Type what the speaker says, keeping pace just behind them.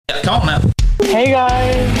Come on now. Hey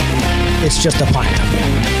guys. It's just a pint.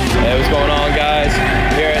 Hey, what's going on, guys?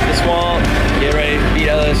 Here at the Swamp, get ready to beat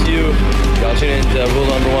LSU. Y'all tune in to Rule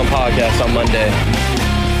Number 1 podcast on Monday.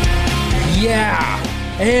 Yeah,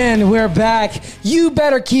 and we're back. You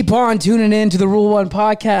better keep on tuning in to the Rule 1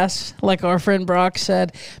 podcast, like our friend Brock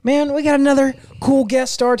said. Man, we got another cool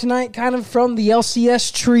guest star tonight, kind of from the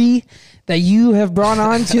LCS tree that you have brought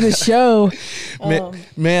on to the show.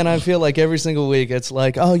 Man, I feel like every single week it's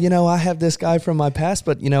like, oh, I have this guy from my past,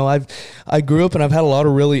 but I grew up and I've had a lot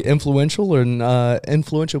of really influential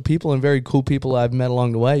people and very cool people I've met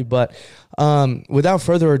along the way. But without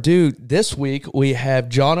further ado, this week we have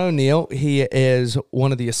John O'Neill. He is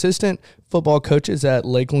one of the assistant football coaches at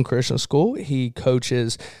Lakeland Christian School. He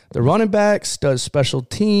coaches the running backs, does special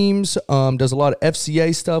teams, does a lot of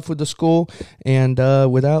FCA stuff with the school. And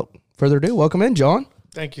without further ado, welcome in, John.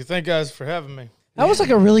 Thank you. Thank you guys for having me. That was like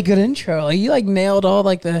a really good intro. Like you nailed all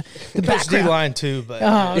the background. D-line too, but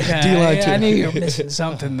oh, okay. D-line too. I knew you were missing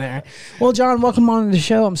something there. Well, John, welcome on to the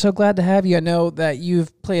show. I'm so glad to have you. I know that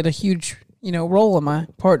you've played a huge, role in my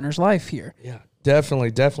partner's life here. Yeah,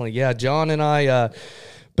 definitely. Yeah, John and I,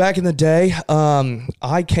 back in the day,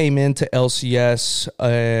 I came into LCS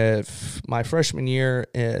my freshman year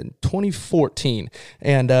in 2014,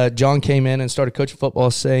 and John came in and started coaching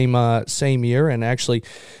football same year, and actually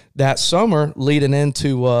that summer leading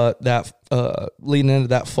into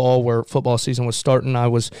that fall where football season was starting, I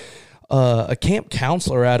was a camp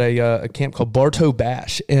counselor at a camp called Bartow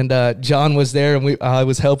Bash, and John was there, and I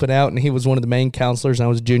was helping out, and he was one of the main counselors, and I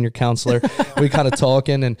was a junior counselor. We kind of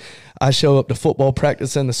talking, and I show up to football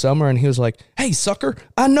practice in the summer, and he was like, "Hey, sucker,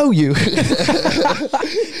 I know you,"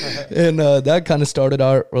 and that kind of started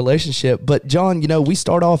our relationship. But John, we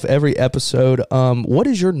start off every episode. What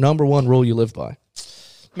is your number one rule you live by?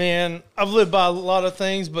 man, I've lived by a lot of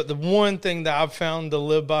things, but the one thing that I've found to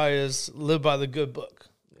live by is live by the good book.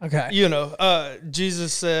 Okay.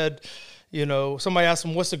 Jesus said, somebody asked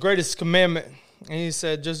him, what's the greatest commandment? And he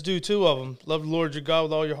said, just do two of them. Love the Lord your God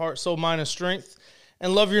with all your heart, soul, mind, and strength,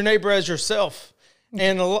 and love your neighbor as yourself.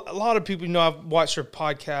 And a lot of people, I've watched your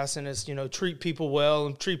podcast, and it's, treat people well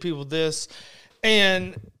and treat people this.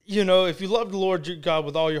 And, if you love the Lord your God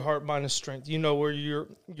with all your heart, mind, and strength, you know where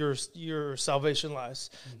your salvation lies.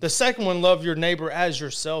 Mm-hmm. The second one, love your neighbor as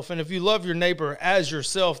yourself. And if you love your neighbor as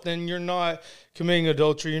yourself, then you're not committing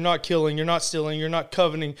adultery, you're not killing, you're not stealing, you're not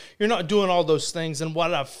coveting, you're not doing all those things. And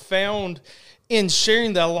what I've found in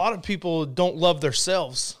sharing that, a lot of people don't love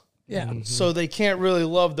themselves. Yeah. Mm-hmm. So they can't really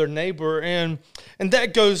love their neighbor. And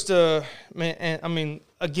that goes to,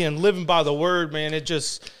 again, living by the word, man,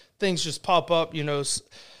 things just pop up,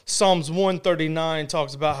 Psalms 139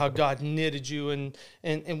 talks about how God knitted you and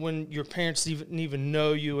when your parents even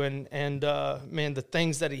know you and the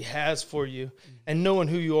things that he has for you and knowing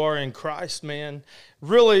who you are in Christ, man,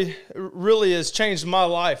 really has changed my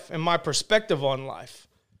life and my perspective on life.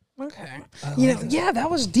 Okay. That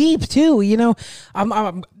was deep too.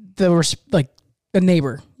 I'm the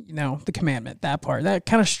neighbor, the commandment, that part, that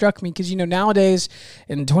kind of struck me because, nowadays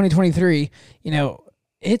in 2023,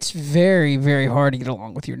 it's very, very hard to get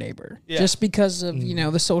along with your neighbor just because of,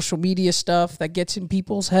 the social media stuff that gets in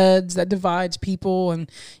people's heads, that divides people.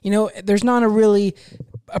 And, there's not a really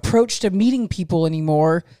approach to meeting people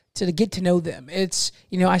anymore to get to know them. It's,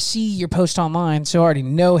 I see your post online, so I already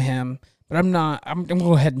know him, but I'm going to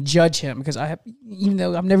go ahead and judge him because even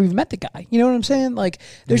though I've never even met the guy, you know what I'm saying? Like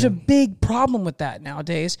there's a big problem with that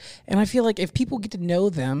nowadays. And I feel like if people get to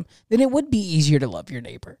know them, then it would be easier to love your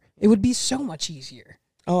neighbor. It would be so much easier.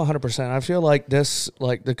 Oh, 100%. I feel like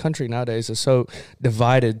the country nowadays is so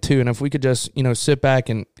divided too. And if we could just, sit back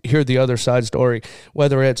and hear the other side story,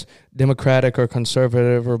 whether it's Democratic or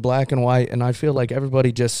conservative or black and white, and I feel like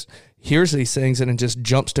everybody just hears these things and it just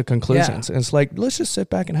jumps to conclusions. Yeah. And it's like, let's just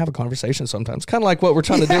sit back and have a conversation sometimes. Kind of like what we're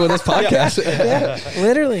trying to do with this podcast. Yeah,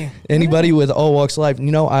 literally. Anybody with all walks of life.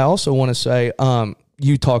 I also want to say,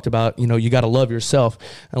 you talked about, you got to love yourself.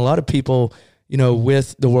 And a lot of people,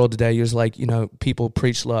 with the world today, it's like, people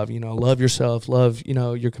preach love, love yourself, love,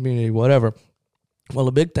 your community, whatever. Well,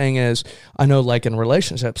 the big thing is, I know like in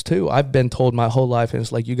relationships too, I've been told my whole life, and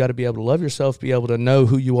it's like, you got to be able to love yourself, be able to know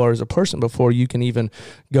who you are as a person before you can even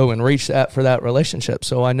go and reach that for that relationship.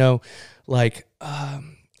 So I know like,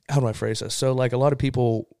 how do I phrase this? So like a lot of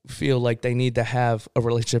people feel like they need to have a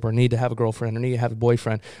relationship or need to have a girlfriend or need to have a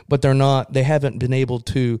boyfriend, but they haven't been able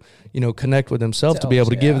to, connect with themselves to be able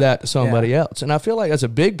to give that to somebody else. And I feel like that's a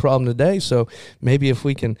big problem today. So maybe if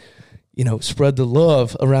we can, spread the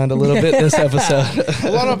love around a little bit this episode.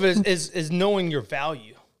 A lot of it is knowing your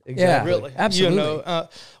value. Exactly. Really, absolutely. You know,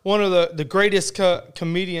 one of the greatest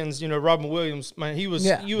comedians, you know, Robin Williams, man, he was,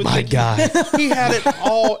 you would My think guy. he had it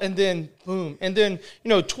all, and then boom, and then you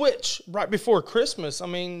know, Twitch right before Christmas. I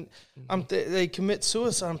mean, they commit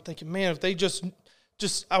suicide. I'm thinking, man, if they just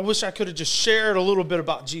I wish I could have just shared a little bit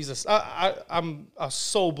about Jesus. I'm a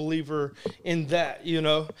sole believer in that, you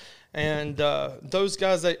know. And those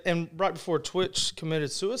guys and right before Twitch committed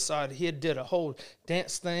suicide, he had did a whole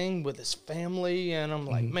dance thing with his family, and I'm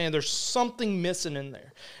like, man, there's something missing in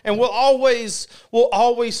there. And we'll always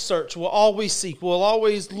search, we'll always seek, we'll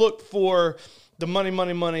always look for the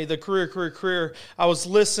money, the career. I was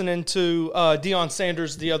listening to Deion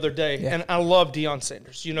Sanders the other day, and I love Deion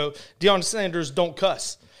Sanders. You know, Deion Sanders don't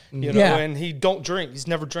cuss. You know, and he don't drink. He's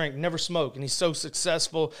never drank, never smoked, and he's so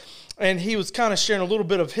successful. And he was kind of sharing a little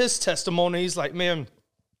bit of his testimony. He's like, man,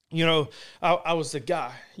 you know, I was the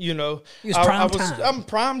guy, you know. He was time. I'm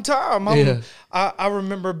prime time. I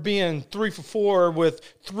remember being 3 for 4 with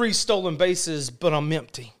 3 stolen bases, but I'm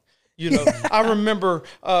empty. You know, I remember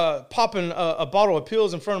popping a bottle of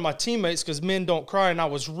pills in front of my teammates because men don't cry, and I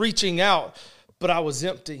was reaching out, but I was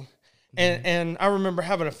empty. And I remember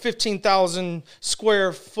having a 15,000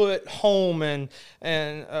 square foot home and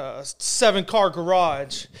 7-car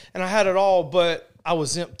garage, and I had it all, but I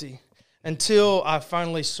was empty until I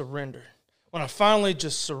finally surrendered. When I finally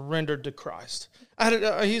just surrendered to Christ,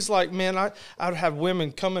 he's like, man, I'd have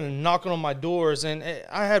women coming and knocking on my doors, and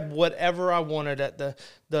I had whatever I wanted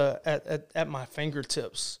at my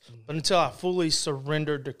fingertips. But until I fully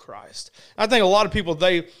surrendered to Christ, I think a lot of people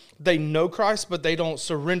they know Christ, but they don't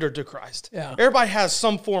surrender to Christ. Yeah. Everybody has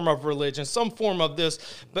some form of religion, some form of this,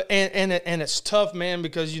 but and it's tough, man,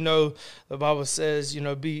 because you know the Bible says, you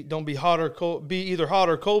know, don't be hot or cold, be either hot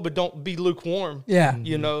or cold, but don't be lukewarm. Yeah.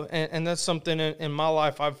 You know, and that's something in my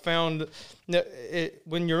life I've found that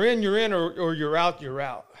when you're in, or you're out, you're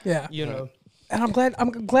out. Yeah. You know. And I'm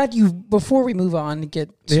glad you, before we move on to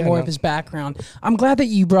get some more of his background, I'm glad that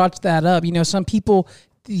you brought that up. You know, some people,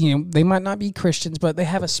 you know, they might not be Christians, but they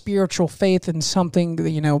have a spiritual faith in something,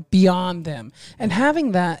 you know, beyond them. And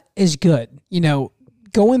having that is good. You know,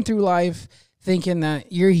 going through life thinking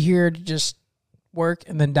that you're here to just work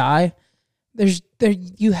and then die,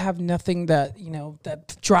 you have nothing that, you know,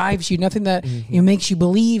 that drives you, nothing that you know, makes you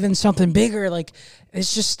believe in something bigger. Like,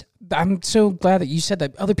 it's just, I'm so glad that you said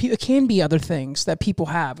that other people, it can be other things that people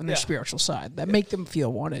have in their spiritual side that make them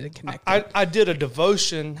feel wanted and connected. I did a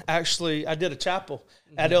devotion, actually. I did a chapel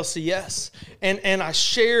at LCS, and I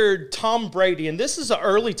shared Tom Brady, and this is an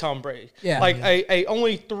early Tom Brady, a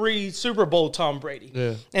only 3 Super Bowl Tom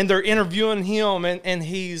Brady, and they're interviewing him, and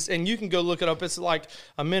you can go look it up. It's like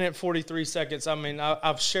 1 minute 43 seconds. I mean,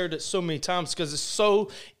 I've shared it so many times because it's so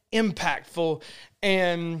impactful.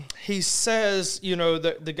 And he says, you know,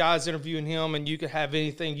 the guy's interviewing him, and you can have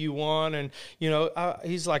anything you want, and you know,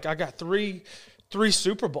 he's like, I got three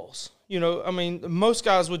Super Bowls. You know, I mean, most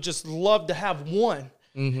guys would just love to have one.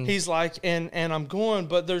 He's like, and I'm going,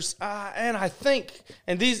 but there's, and I think,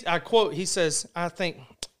 and these, I quote, he says, I think,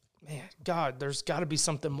 man, God, there's got to be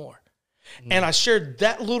something more. And I shared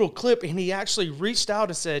that little clip, and he actually reached out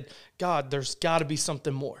and said, God, there's got to be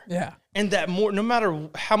something more. Yeah. And that more, no matter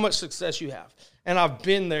how much success you have. And I've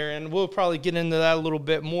been there, and we'll probably get into that a little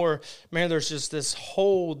bit more. Man, there's just this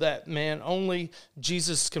hole that, man, only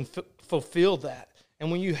Jesus can fulfill that. And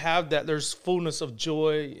when you have that, there's fullness of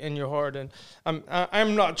joy in your heart. And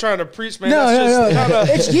I'm not trying to preach, man. No.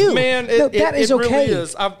 It's you. Man, that is okay. Really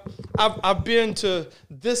is. I've been to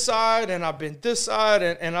this side, and I've been this side,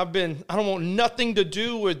 and I don't want nothing to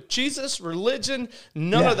do with Jesus, religion,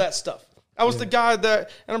 none of that stuff. I was the guy that,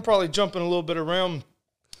 and I'm probably jumping a little bit around,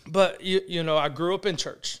 but you know, I grew up in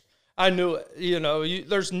church. I knew it. You know,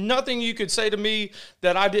 there's nothing you could say to me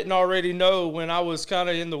that I didn't already know when I was kind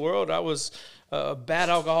of in the world. I was a bad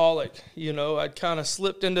alcoholic. You know, I'd kind of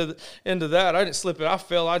slipped into that. I didn't slip it. I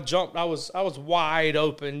fell. I jumped. I was wide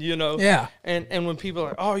open. You know. Yeah. And when people are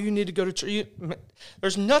like, "Oh, you need to go to church,"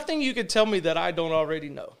 there's nothing you could tell me that I don't already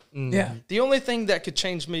know. Yeah. The only thing that could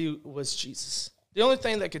change me was Jesus. The only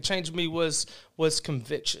thing that could change me was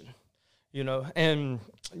conviction. You know, and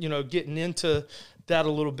you know, getting into that a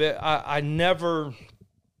little bit. I didn't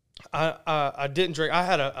drink. I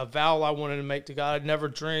had a vow I wanted to make to God. I'd never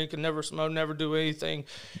drink and never smoke, never do anything,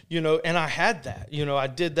 you know, and I had that. You know, I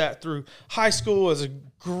did that through high school as a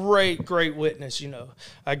great witness, you know.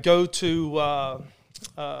 I go to a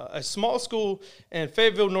small school in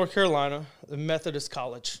Fayetteville, North Carolina, the Methodist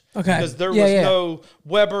College. Okay. Because there was no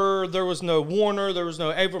Weber, there was no Warner, there was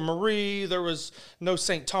no Ava Marie, there was no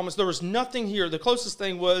St. Thomas. There was nothing here. The closest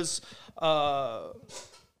thing was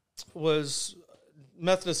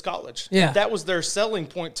Methodist College. Yeah. That was their selling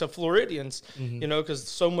point to Floridians, you know, because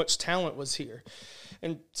so much talent was here.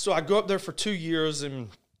 And so I grew up there for 2 years, and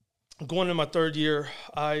going into my third year,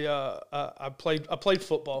 I played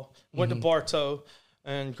football, went to Bartow,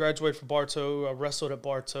 and graduated from Bartow. I wrestled at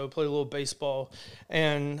Bartow, played a little baseball,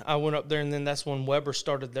 and I went up there, and then that's when Weber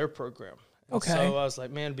started their program. Okay. So I was like,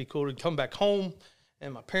 man, it'd be cool to come back home,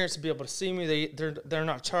 and my parents would be able to see me. They're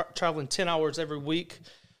not traveling 10 hours every week.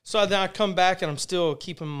 So then I come back, and I'm still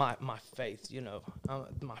keeping my faith, you know.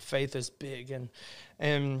 My faith is big,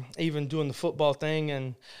 and even doing the football thing,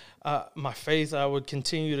 and my faith, I would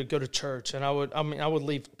continue to go to church, and I would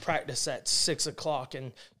leave practice at 6 o'clock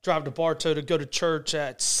and drive to Bartow to go to church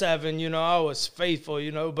at 7. You know, I was faithful,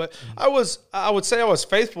 you know, but I would say I was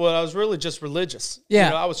faithful. I was really just religious. Yeah.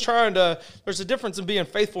 You know, I was trying to, there's a difference in being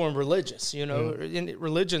faithful and religious, you know.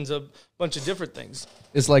 Religion's a bunch of different things.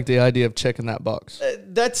 It's like the idea of checking that box.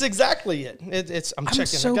 That's exactly it. I'm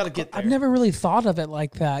checking. I got to get there. I've never really thought of it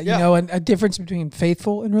like that. Yeah. You know, a difference between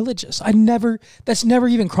faithful and religious. That's never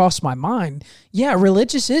even crossed my mind. Yeah,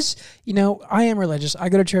 religious is, you know, I am religious. I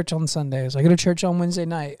go to church on Sundays. I go to church on Wednesday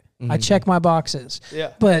night. I check my boxes.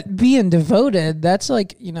 Yeah. But being devoted, that's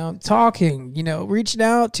like, you know, talking, you know, reaching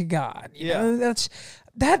out to God. You know,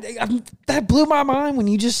 that blew my mind when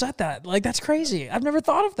you just said that. Like, that's crazy. I've never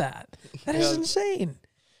thought of that. That is insane.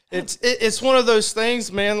 It's one of those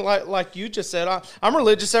things, man. Like you just said, I'm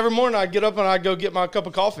religious every morning. I get up and I go get my cup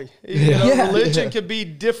of coffee. You know, religion could be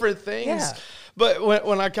different things. Yeah. But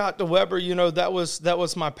when I got to Weber, you know, that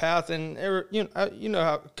was my path. And you know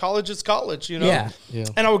how college is college. You know. Yeah.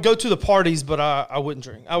 And I would go to the parties, but I wouldn't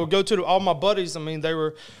drink. I would go to all my buddies. I mean,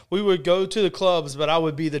 we would go to the clubs, but I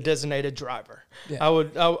would be the designated driver. Yeah.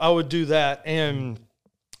 I would do that, and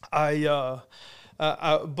but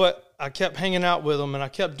I kept hanging out with them, and I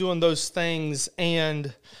kept doing those things. And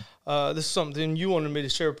this is something you wanted me to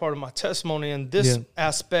share, part of my testimony in this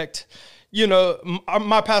aspect. You know,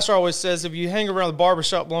 my pastor always says, if you hang around the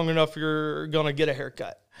barbershop long enough, you're going to get a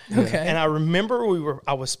haircut. Okay. And I remember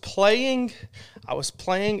I was playing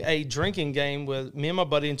a drinking game with me and my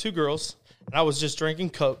buddy and 2 girls, and I was just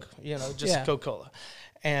drinking Coke, you know, just Coca-Cola.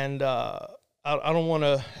 And I don't want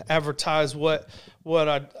to advertise what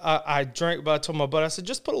I drank, but I told my buddy, I said,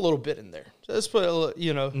 just put a little bit in there. Just put a little,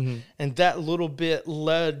 you know. And that little bit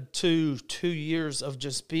led to 2 years of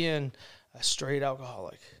just being a straight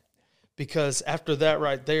alcoholic. Because after that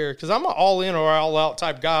right there, because I'm an all-in or all-out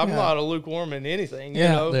type guy. I'm not a lukewarm in anything, you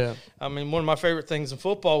know. Yeah. I mean, one of my favorite things in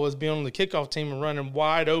football was being on the kickoff team and running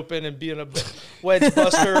wide open and being a wedge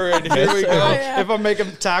buster. And here we go. Yeah. If I make a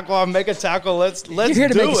tackle, I make a tackle. Let's You're here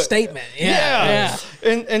to do make it. A statement. Yeah.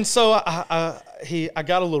 And so I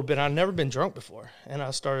got a little bit. I'd never been drunk before, and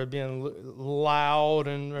I started being loud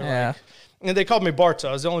and and they called me Bartow.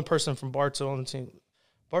 I was the only person from Bartow on the team.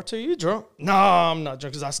 Bartow, you drunk? No, I'm not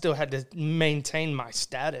drunk, because I still had to maintain my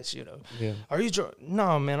status, you know. Yeah. Are you drunk?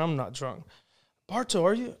 No, man, I'm not drunk. Bartow,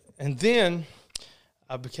 are you? And then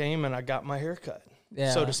I got my hair cut,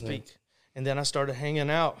 so to speak. Yeah. And then I started hanging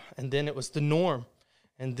out, and then it was the norm.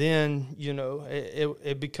 And then, you know,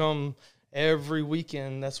 it become every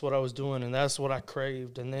weekend, that's what I was doing, and that's what I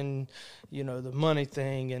craved. And then, you know, the money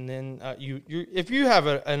thing, and then if you have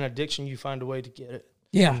an addiction, you find a way to get it.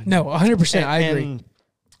 Yeah, no, 100%, I agree. And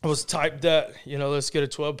I was typed that, you know, let's get a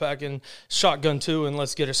 12-pack and shotgun 2 and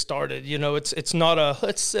let's get it started. You know, it's not a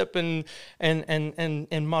let's sip in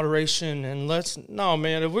moderation and no,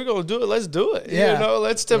 man, if we're going to do it, let's do it. Yeah. You know,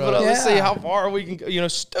 let's step it up. Let's see how far we can go. You know,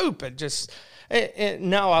 stupid. Just, and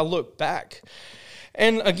now I look back.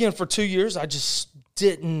 And again, for 2 years, I just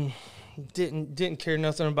didn't care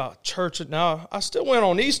nothing about church. Now, I still went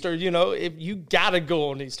on Easter, you know. If you got to go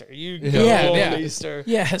on Easter. You go on Easter.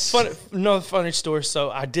 Yes. Another funny story.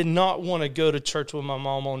 So I did not want to go to church with my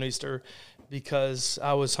mom on Easter because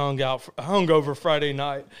I was hungover Friday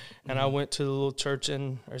night, and I went to the little church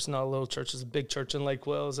it's not a little church, it's a big church in Lake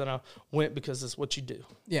Wells, and I went because it's what you do.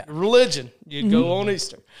 Yeah. Religion. You go on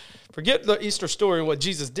Easter. Forget the Easter story and what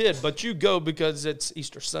Jesus did, but you go because it's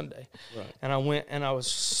Easter Sunday. Right. And I went, and I was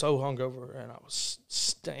so hungover, and I was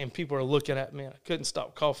and people are looking at me, and I couldn't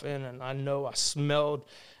stop coughing, and I know I smelled.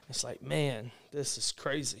 It's like, man, this is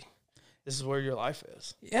crazy. This is where your life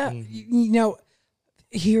is. Yeah. You know,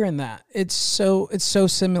 hearing that, it's so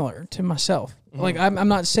similar to myself. Like, I'm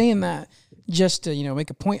not saying that just to, you know, make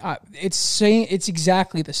a point. It's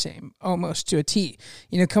exactly the same, almost to a T.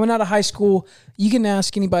 You know, coming out of high school, you can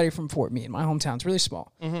ask anybody from Fort Meade. My hometown's really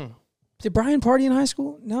small. Did Brian party in high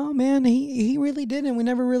school? No, man, he really didn't. We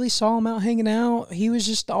never really saw him out hanging out. He was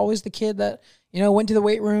just always the kid that, you know, went to the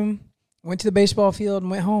weight room, went to the baseball field,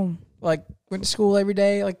 and went home. like went to school every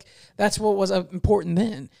day. Like that's what was important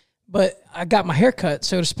then. But I got my hair cut,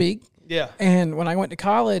 so to speak. Yeah. And when I went to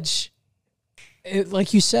college,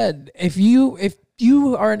 like you said, if you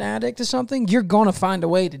are an addict to something, you're going to find a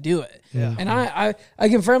way to do it. Yeah. And I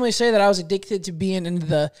can firmly say that I was addicted to being in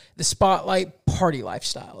the spotlight party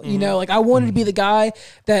lifestyle. You know, like I wanted to be the guy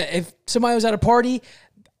that if somebody was at a party,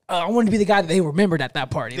 I wanted to be the guy that they remembered at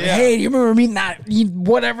that party. Like, hey, do you remember meeting that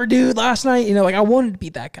whatever dude last night? You know, like I wanted to be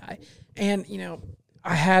that guy. And, you know,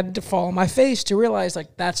 I had to fall on my face to realize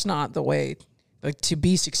like that's not the way like to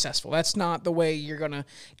be successful. That's not the way you're going to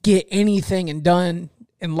get anything and done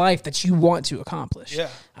in life that you want to accomplish. Yeah.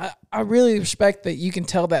 I really respect that you can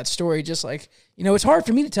tell that story just like, you know, it's hard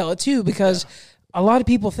for me to tell it too because a lot of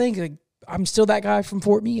people think like I'm still that guy from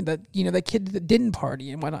Fort Meade that, you know, that kid that didn't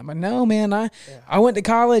party and whatnot. But no, man, I went to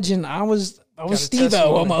college and I was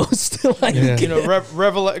Steve-O almost. Like, you know,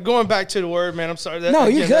 going back to the word, man, I'm sorry. No,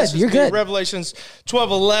 you're good. You're good. Revelations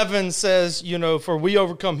 12:11 says, you know, for we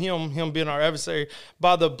overcome him being our adversary,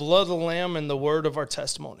 by the blood of the Lamb and the word of our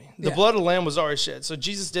testimony. The blood of the Lamb was already shed. So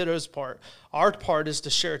Jesus did his part. Our part is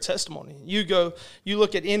to share testimony. You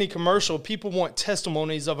look at any commercial, people want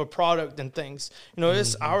testimonies of a product and things. You know,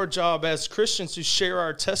 it's our job as Christians to share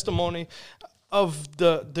our testimony of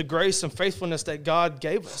the grace and faithfulness that God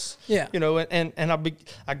gave us. Yeah. You know, and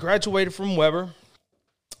I graduated from Weber,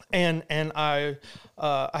 and I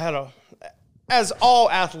had as all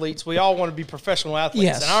athletes, we all want to be professional athletes.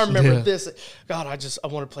 Yes. And I remember this, God, I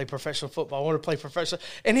want to play professional football. I want to play professional.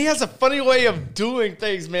 And he has a funny way of doing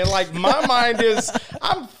things, man. Like my mind is,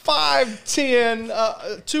 I'm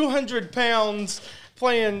 5'10", 200 pounds,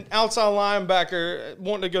 playing outside linebacker,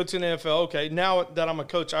 wanting to go to the NFL. Okay, now that I'm a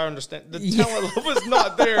coach, I understand. The talent level was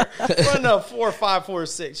not there. Running a 4.5,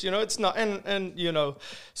 4.6. You know, it's not. And you know,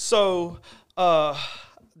 so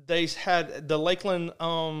they had the Lakeland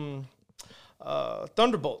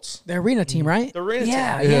Thunderbolts. The arena team, right? The arena team.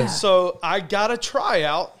 Yeah. So I got a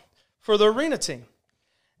tryout for the arena team.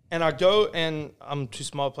 And I go, and I'm too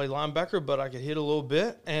small to play linebacker, but I could hit a little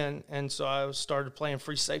bit. And so I started playing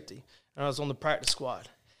free safety. And I was on the practice squad.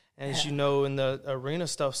 And as you know, in the arena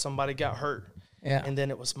stuff, somebody got hurt. Yeah. And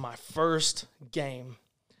then it was my first game.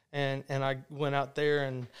 And I went out there,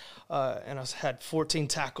 and I had 14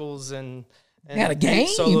 tackles and you had a game?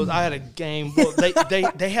 Solos. I had a game. Well,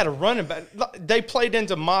 they had a running back. They played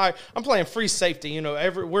into I'm playing free safety. You know,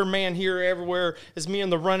 we're man here, everywhere. It's me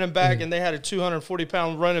and the running back, and they had a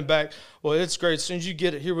 240-pound running back. Well, it's great. As soon as you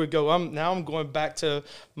get it, here we go. I'm going back to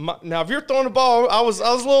now. If you're throwing the ball, I was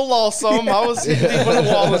a little lost. Some I was hitting deep on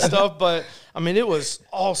the wall and stuff, but I mean, it was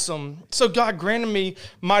awesome. So God granted me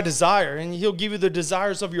my desire, and He'll give you the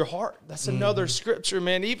desires of your heart. That's another scripture,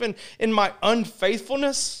 man. Even in my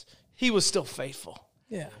unfaithfulness, He was still faithful.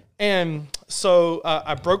 Yeah. And so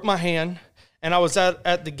I broke my hand, and I was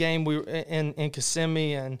at the game. We were in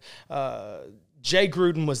Kissimmee, and Jay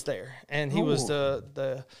Gruden was there, and he was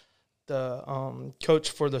the coach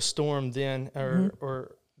for the Storm then,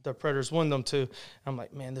 or the Predators won them too. I'm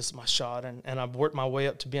like, man, this is my shot, and I've worked my way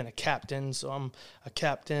up to being a captain. So I'm a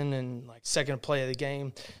captain, and like second play of the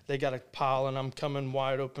game, they got a pile, and I'm coming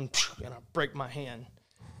wide open, and I break my hand.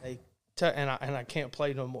 And I can't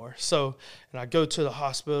play no more. So, and I go to the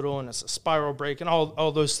hospital, and it's a spiral break and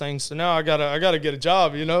all those things. So now I gotta get a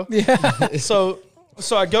job, you know? Yeah. So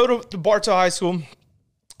I go to Bartow High School,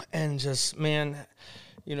 and just, man,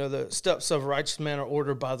 you know, the steps of a righteous man are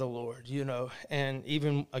ordered by the Lord, you know. And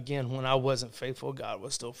even, again, when I wasn't faithful, God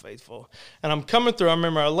was still faithful. And I'm coming through. I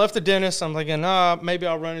remember I left the dentist. I'm thinking, maybe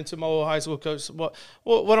I'll run into my old high school coach.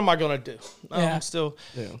 What am I going to do? I'm still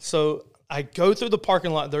 – So – I go through the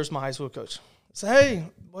parking lot. There's my high school coach. I say, hey,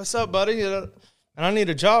 what's up, buddy? And I need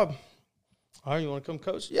a job. All right, you want to come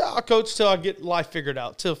coach? Yeah, I'll coach till I get life figured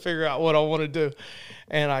out, till figure out what I want to do.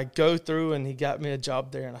 And I go through, and he got me a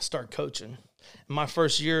job there, and I start coaching. And my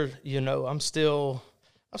first year, you know, I'm still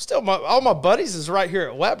all my buddies is right here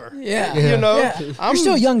at Weber. Yeah. You know, You're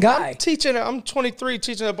still a young guy. I'm 23,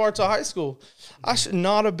 teaching at Bartow High School. I should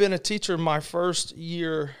not have been a teacher my first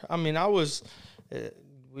year. I mean,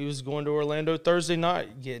 we was going to Orlando Thursday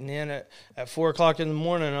night, getting in at 4 o'clock in the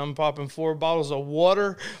morning. I'm popping 4 bottles of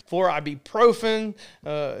water, 4 ibuprofen,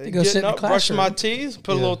 getting up, brushing my teeth,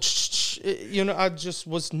 put a little, you know, I just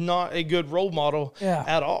was not a good role model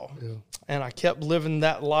at all. Yeah. And I kept living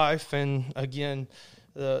that life. And again,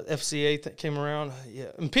 the FCA came around.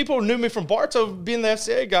 Yeah. And people knew me from Bartow being the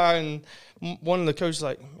FCA guy. And one of the coaches was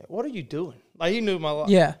like, what are you doing? Like, he knew my life.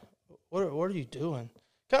 Yeah. What are you doing?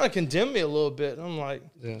 Kind of condemned me a little bit. And I'm like,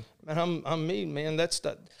 man, I'm me, man.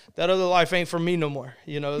 That other life ain't for me no more.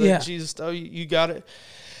 You know, Jesus, you got it.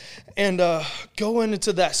 And going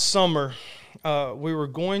into that summer, we were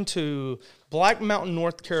going to Black Mountain,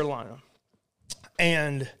 North Carolina,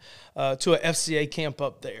 and to a FCA camp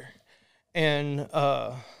up there. And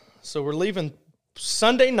so we're leaving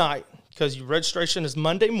Sunday night because your registration is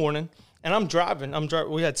Monday morning, and I'm driving.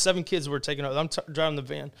 We had 7 kids we were taking over. I'm driving the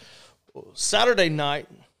van. Saturday night,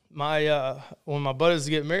 when my buddies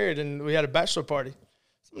get married and we had a bachelor party,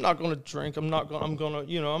 I'm not going to drink. I'm going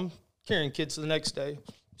to, I'm carrying kids to the next day.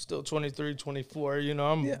 Still 23, 24,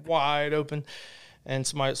 I'm wide open. And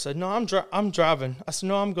somebody said, no, I'm driving. I said,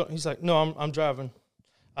 no, I'm going. He's like, no, I'm driving.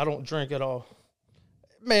 I don't drink at all.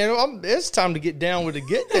 Man, it's time to get down with the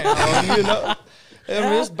get down, I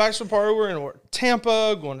mean, this bachelor party, we're in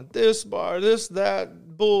Tampa, going to this bar, this,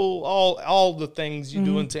 that, bull, all the things you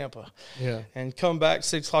do in Tampa. Yeah. And come back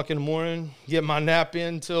 6 o'clock in the morning, get my nap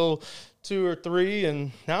in till 2 or 3,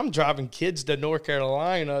 and now I'm driving kids to North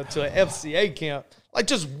Carolina to an FCA camp. Like,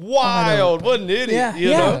 just wild. What an idiot,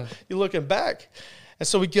 you know? You're looking back. And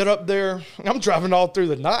so we get up there. I'm driving all through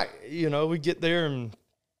the night. We get there, and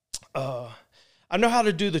I know how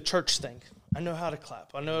to do the church thing. I know how to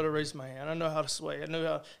clap. I know how to raise my hand. I know how to sway. I know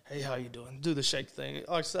how, hey, how you doing? Do the shake thing. Like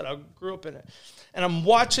I said, I grew up in it. And I'm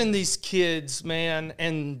watching these kids, man,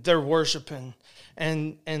 and they're worshiping,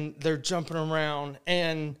 and they're jumping around.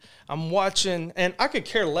 And I'm watching, and I could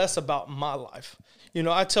care less about my life.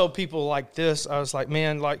 I tell people like this, I was like,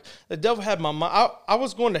 man, like the devil had my mind. I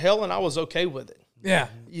was going to hell, and I was okay with it. Yeah.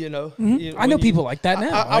 I know people like that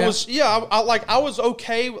now. I was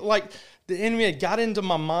okay. Like, the enemy had got into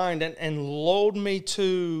my mind and lulled me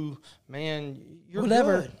to, man, you're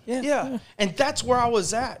whatever. Good. Yeah. And that's where I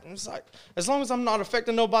was at. And it's like, as long as I'm not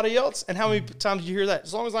affecting nobody else, and how many times do you hear that?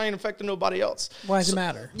 As long as I ain't affecting nobody else. Why does it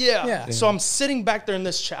matter? Yeah. So I'm sitting back there in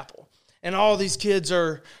this chapel, and all these kids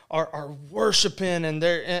are worshiping, and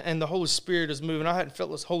the Holy Spirit is moving. I hadn't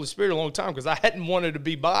felt this Holy Spirit in a long time because I hadn't wanted to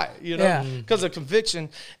be by it, because of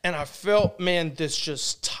conviction. And I felt, man, this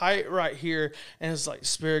just tight right here. And it's like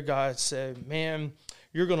Spirit God said, man,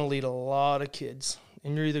 you're going to lead a lot of kids,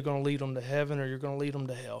 and you're either going to lead them to heaven or you're going to lead them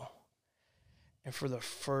to hell. And for the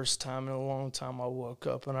first time in a long time, I woke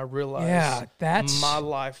up and I realized my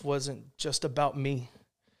life wasn't just about me.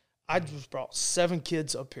 I just brought 7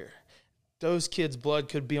 kids up here. Those kids' blood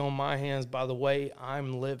could be on my hands by the way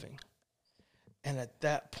I'm living. And at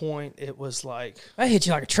that point, it was like... That hit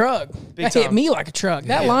you like a truck. That hit me like a truck.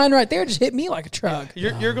 That line right there just hit me like a truck.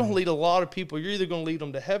 Yeah. You're going to lead a lot of people. You're either going to lead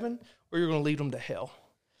them to heaven or you're going to lead them to hell.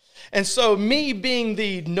 And so me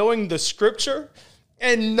being knowing the scripture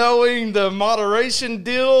and knowing the moderation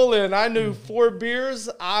deal, and I knew 4 beers,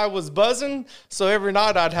 I was buzzing. So every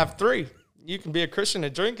night I'd have 3. You can be a Christian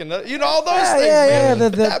and drink, and all those things. Man.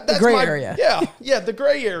 The gray area. Yeah, the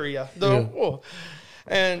gray area.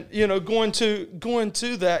 And going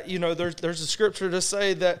to that, there's a scripture to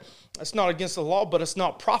say that it's not against the law, but it's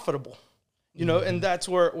not profitable. And that's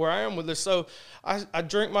where I am with this. So I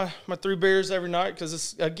drink my 3 beers every night because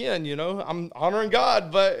it's, again, I'm honoring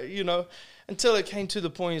God, but until it came to the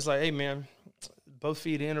point, he's like, hey man, both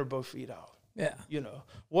feet in or both feet out. Yeah.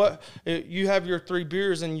 What you have your 3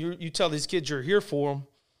 beers and you tell these kids you're here for them,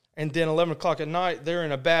 and then 11 o'clock at night, they're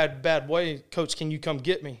in a bad way. Coach, can you come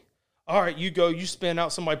get me? All right, you go, you spin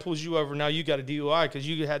out, somebody pulls you over. Now you got a DUI because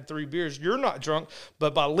you had 3 beers. You're not drunk,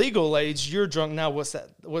 but by legal age, you're drunk. Now what's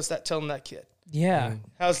that telling that kid? Yeah.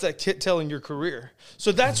 How's that kid telling your career?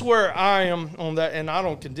 So that's where I am on that, and I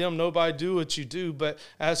don't condemn nobody, do what you do. But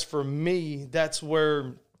as for me, that's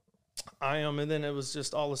where I am. And then it was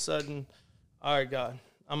just all of a sudden, all right, God,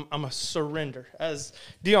 I'm a surrender. As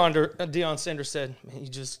Deion Sanders said, man, you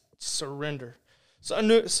just surrender.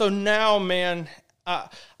 So now, man, I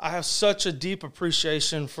have such a deep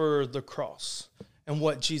appreciation for the cross and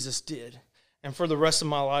what Jesus did. And for the rest of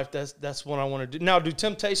my life, that's what I want to do. Now, do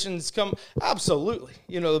temptations come? Absolutely.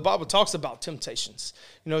 The Bible talks about temptations.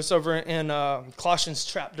 It's over in Colossians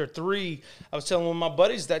chapter 3. I was telling one of my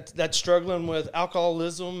buddies that's struggling with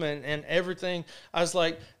alcoholism and everything. I was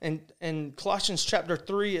like, in Colossians chapter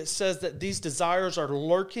 3, it says that these desires are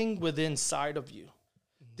lurking within inside of you.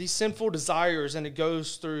 These sinful desires, and it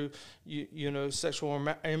goes through, sexual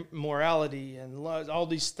immorality and all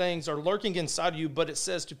these things are lurking inside of you, but it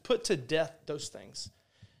says to put to death those things.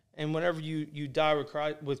 And whenever you die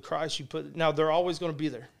with Christ, you put, now they're always going to be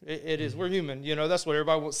there. It is, we're human, that's what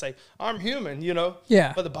everybody will say. I'm human,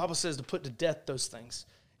 Yeah. But the Bible says to put to death those things.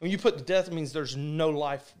 When you put to death, it means there's no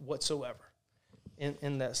life whatsoever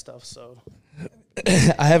in that stuff, so...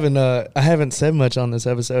 I haven't said much on this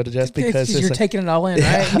episode just because you're taking it all in,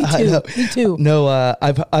 right? Me too. No,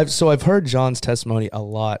 I've heard John's testimony a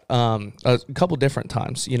lot, a couple different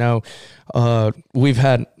times. We've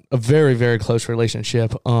had a very, very close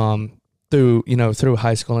relationship, through, through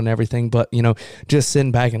high school and everything. But, just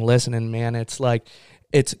sitting back and listening, man, it's like,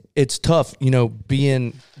 it's tough,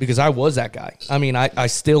 being, because I was that guy. I mean, I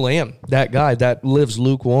still am that guy that lives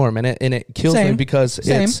lukewarm, and it kills me because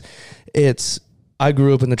it's I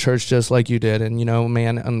grew up in the church just like you did. And,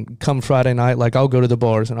 man, and come Friday night, like, I'll go to the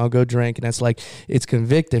bars and I'll go drink. And it's like, it's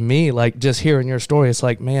convicting me. Like, just hearing your story, it's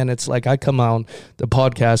like, man, it's like I come on the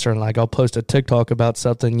podcaster and, like, I'll post a TikTok about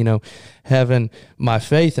something, having my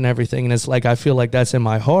faith and everything. And it's like, I feel like that's in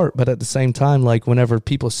my heart. But at the same time, like, whenever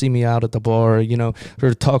people see me out at the bar,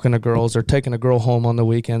 or talking to girls or taking a girl home on the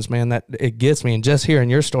weekends, man, that it gets me. And just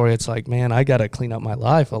hearing your story, it's like, man, I got to clean up my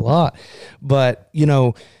life a lot. But,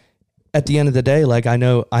 at the end of the day, like, I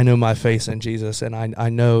know my faith in Jesus, and I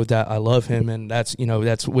know that I love him, and that's,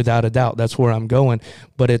 that's without a doubt, that's where I'm going.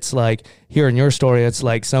 But it's like, hearing your story, it's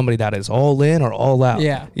like somebody that is all in or all out.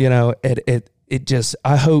 Yeah. It just,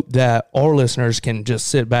 I hope that our listeners can just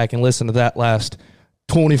sit back and listen to that last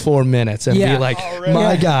 24 minutes and be like,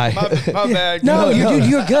 my guy. My bad. No,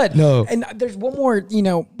 you're good. No. And there's one more,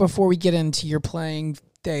 before we get into your playing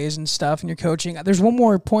days and stuff and your coaching, there's one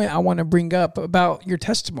more point I want to bring up about your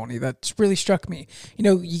testimony that's really struck me.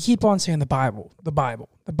 You keep on saying the Bible.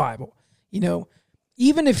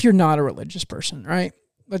 Even if you're not a religious person, right?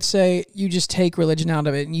 Let's say you just take religion out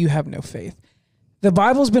of it and you have no faith. The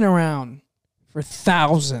Bible's been around for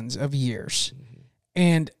thousands of years,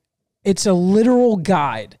 and it's a literal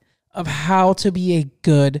guide of how to be a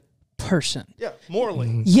good person. Yeah,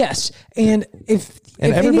 morally. Yes. And if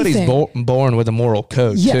everybody's anything, born with a moral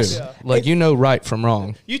code, yes. too. Yeah. Like, right from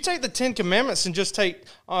wrong. You take the 10 Commandments and just take,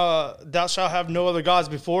 thou shalt have no other gods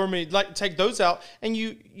before me. Like, take those out, and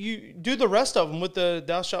you do the rest of them with the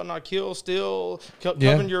thou shalt not kill, steal,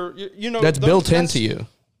 covet your, That's built into you.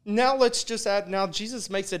 Now let's just add, now Jesus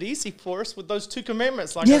makes it easy for us with those 2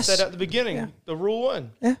 commandments, like Yes. I said at the beginning, the rule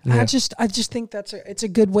 1. Yeah. I just think it's a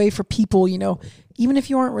good way for people, even if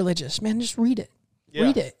you aren't religious, man, just read it. Yeah.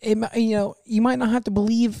 Read it. You might not have to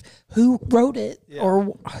believe who wrote it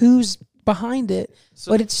or who's behind it,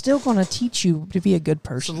 but it's still going to teach you to be a good So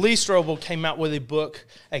person. Lee Strobel came out with a book,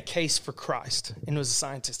 A Case for Christ, and he was a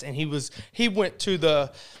scientist, and he went to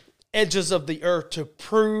the edges of the earth to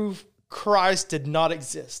prove Christ did not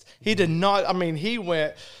exist. He did not, he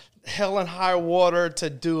went hell and high water to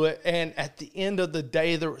do it, and at the end of the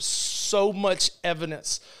day, there was so much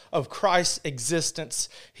evidence of Christ's existence.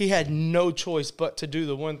 He had no choice but to do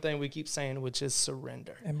the one thing we keep saying, which is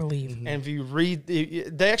surrender. And believe. And if you read,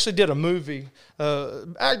 they actually did a movie.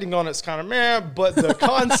 Acting on it's kind of meh, but the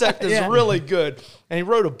concept is really good. And he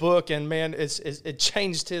wrote a book, and man, it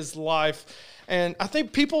changed his life. And I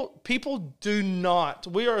think people do not.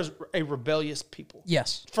 We are a rebellious people.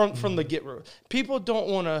 Yes. From the get-go. People don't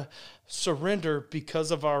want to surrender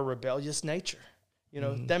because of our rebellious nature.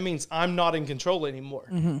 That means I'm not in control anymore.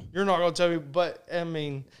 You're not going to tell me. But,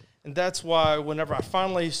 and that's why whenever I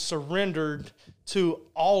finally surrendered to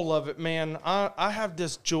all of it, man, I have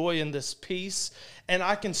this joy and this peace. And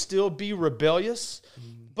I can still be rebellious,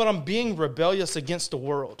 but I'm being rebellious against the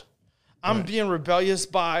world. I'm being rebellious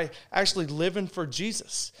by actually living for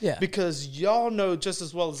Jesus. Yeah. Because y'all know just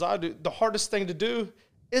as well as I do, the hardest thing to do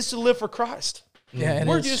is to live for Christ. Yeah,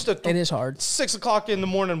 We're used to it is hard. 6 o'clock in the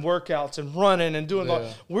morning workouts and running and doing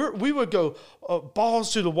we would go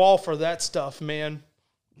balls to the wall for that stuff, man.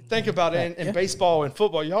 Think about it in baseball and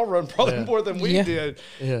football. Y'all run probably more than we did.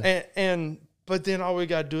 Yeah. But then all we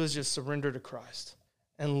got to do is just surrender to Christ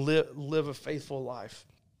and live a faithful life.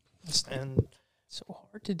 And so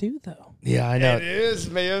hard to do, though. Yeah, I know. It is,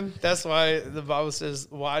 man. That's why the Bible says,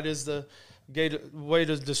 wide is the way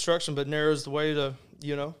to destruction, but narrow is the way to,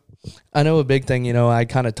 I know a big thing, I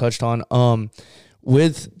kind of touched on,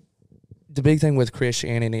 with the big thing with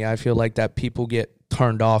Christianity, I feel like that people get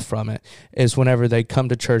turned off from it is whenever they come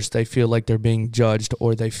to church, they feel like they're being judged,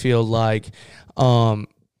 or they feel like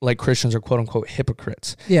Christians are quote unquote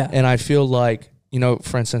hypocrites. Yeah. And I feel like,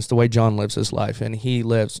 for instance, the way John lives his life, and he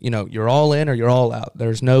lives, you're all in or you're all out.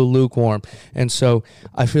 There's no lukewarm. And so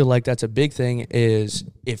I feel like that's a big thing, is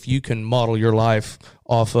if you can model your life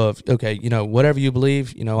off of, okay, whatever you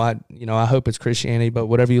believe, I hope it's Christianity, but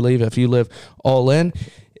whatever you believe, if you live all in,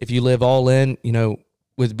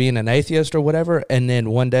 with being an atheist or whatever, and then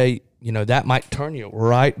one day, that might turn you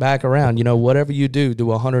right back around. Whatever you do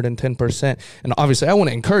 110%. And obviously, I want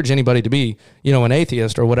to encourage anybody to be, an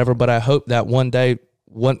atheist or whatever, but I hope that one day,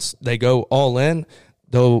 once they go all in,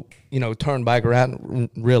 they'll, turn back around and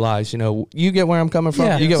realize, you get where I'm coming from.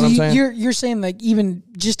 Yeah. You get So what I'm saying? You're saying like even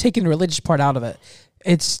just taking the religious part out of it,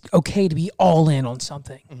 it's okay to be all in on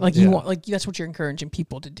something. Like you want, like that's what you're encouraging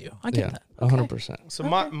people to do. I get that. 100%. So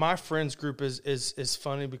my friends group is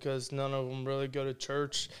funny because none of them really go to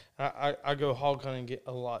church. I go hog hunting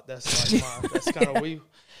a lot. That's like that's kind of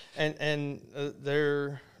and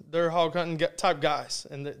they're hog hunting type guys,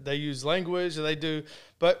 and they use language and they do.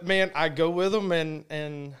 But man, I go with them,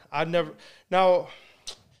 and I never now.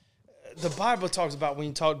 The Bible talks about when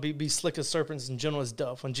you talk, be slick as serpents and gentle as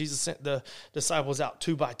doves. When Jesus sent the disciples out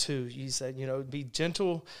 2 by 2, he said, be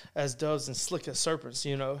gentle as doves and slick as serpents,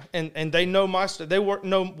 And they know they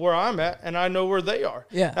know where I'm at, and I know where they are.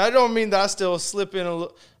 Yeah. I don't mean that I still slip in a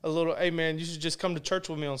little, hey, man, you should just come to church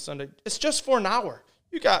with me on Sunday. It's just for an hour.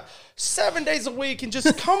 You got 7 days a week and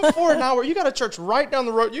just come for an hour. You got a church right down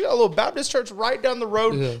the road. You got a little Baptist church right down the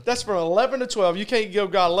road. Yeah. That's from 11 to 12. You can't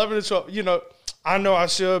give God 11 to 12, I know I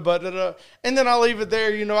should, but and then I'll leave it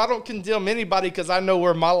there. I don't condemn anybody because I know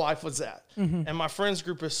where my life was at. Mm-hmm. And my friends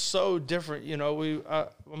group is so different.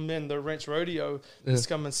 I'm in the Ranch Rodeo this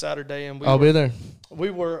coming Saturday, and I'll be there. We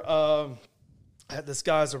were at this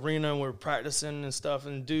guy's arena, and we were practicing and stuff,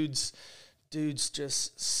 and dudes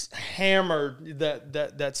just hammered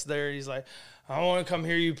that's there. He's like, I want to come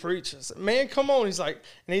hear you preach. I said, man, come on. He's like,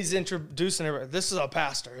 and he's introducing everybody. This is a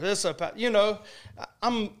pastor. I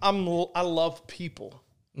love people.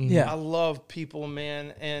 Yeah. I love people,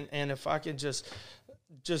 man. And if I can just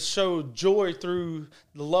show joy through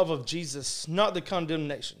the love of Jesus, not the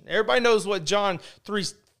condemnation. Everybody knows what John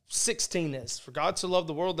 3:16 is. For God to love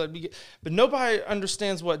the world but nobody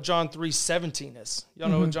understands what John 3:17 is. Y'all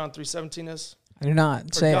know what John 3:17 is? I do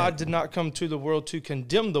not. For God did not come to the world to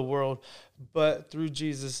condemn the world, but through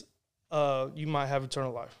Jesus, you might have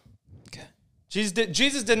eternal life. Okay.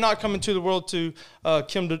 Jesus did not come into the world to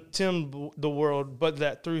condemn the world, but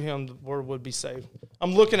that through him the world would be saved.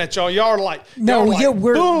 I'm looking at y'all. Y'all are like,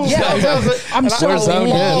 we're boom. yeah. I'm so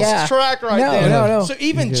lost track right there. No. So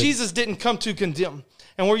even Jesus didn't come to condemn.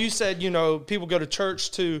 And where you said, people go to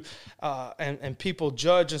church to, and people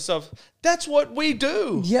judge and stuff. That's what we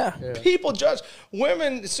do. Yeah. People judge.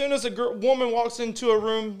 Women, as soon as a woman walks into a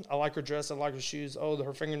room, I like her dress, I like her shoes,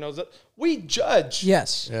 her fingernails. We judge.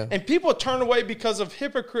 Yes. Yeah. And people turn away because of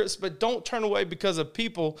hypocrites, but don't turn away because of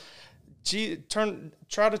people.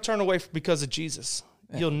 Try to turn away because of Jesus.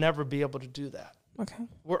 Yeah. You'll never be able to do that. Okay.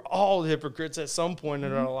 We're all hypocrites at some point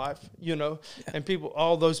in our life, and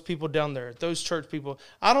all those people down there, those church people.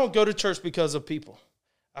 I don't go to church because of people.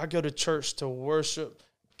 I go to church to worship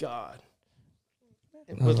God.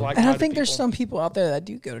 And I think there's some people out there that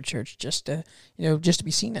do go to church just to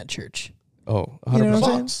be seen at church. Oh, 100%. You know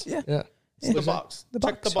what I'm saying? Yeah. The box.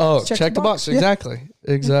 Check the box. Oh, check the box. Exactly.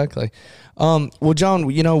 Exactly. Well, John,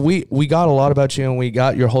 we got a lot about you, and we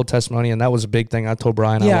got your whole testimony, and that was a big thing. I told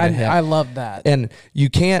Brian. I love that. And you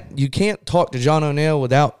can't talk to John O'Neill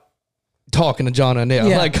without talking to John O'Neill.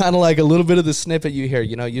 Yeah. Like kind of like a little bit of the snippet you hear.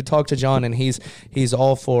 You talk to John, and he's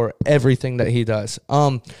all for everything that he does.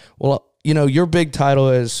 Well, your big title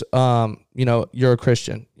is, you're a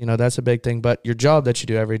Christian. That's a big thing. But your job that you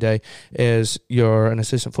do every day is you're an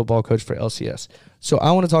assistant football coach for LCS. So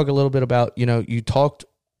I want to talk a little bit about, you talked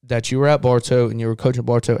that you were at Bartow and you were coaching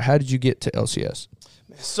Bartow. How did you get to LCS?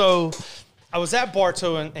 So I was at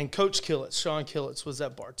Bartow, and Coach Killitz, Sean Killitz, was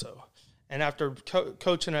at Bartow. And after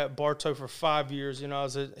coaching at Bartow for 5 years, I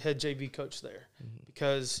was a head JV coach there.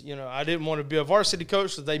 Because, I didn't want to be a varsity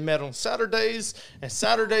coach, so they met on Saturdays, and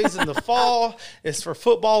Saturdays in the fall is for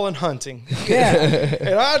football and hunting. Yeah.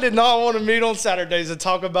 And I did not want to meet on Saturdays and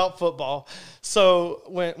talk about football. So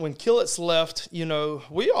when Killitz left,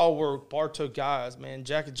 we all were Bartow guys, man,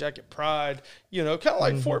 jacket pride, kind of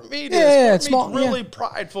like Fort Meade is. Yeah, Fort small, Meade's really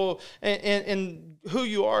prideful and who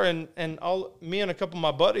you are, and all me and a couple of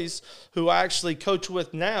my buddies who I actually coach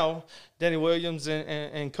with now, Danny Williams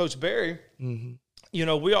and Coach Barry. Mm-hmm.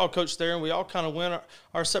 We all coached there, and we all kind of went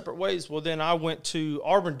our separate ways. Well, then I went to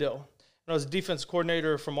Auburndale. I was a defense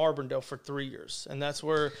coordinator from Auburndale for 3 years, and that's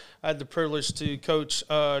where I had the privilege to coach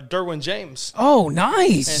Derwin James. Oh,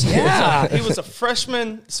 nice. And he was a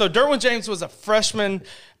freshman. So Derwin James was a freshman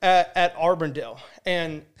at Auburndale.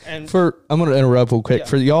 And I'm going to interrupt real quick. Yeah.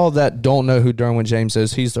 For y'all that don't know who Derwin James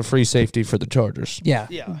is, he's the free safety for the Chargers. Yeah.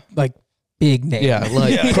 Yeah. Like big name. Yeah,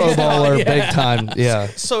 like pro baller, big time. Yeah.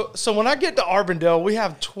 So when I get to Auburndale, we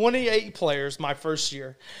have 28 players my first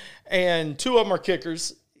year, and 2 of them are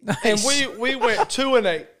kickers. Nice. And we went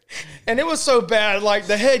 2-8. And it was so bad. Like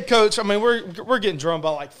the head coach, we're getting drummed by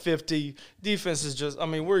like 50. Defense is just,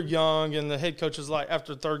 we're young, and the head coach is like,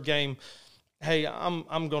 after the third game, hey,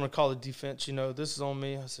 I'm going to call the defense. This is on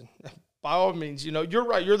me. I said, by all means, you're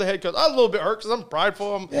right. You're the head coach. I was a little bit hurt because I'm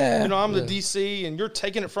prideful. I'm the DC, and you're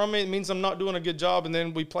taking it from me. It means I'm not doing a good job. And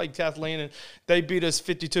then we played Kathleen, and they beat us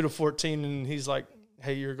 52-14. And he's like,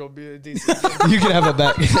 hey, you're going to be a DC. You can have it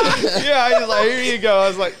back. Yeah, I was like, here you go. I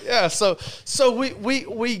was like, yeah. So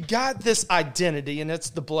we got this identity, and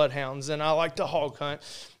it's the Bloodhounds, and I like to hog hunt.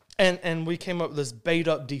 And we came up with this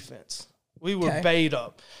bait-up defense. We were bait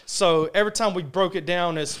up. So every time we broke it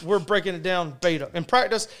down, we're breaking it down, bait up. In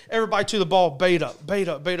practice, everybody to the ball, bait up, bait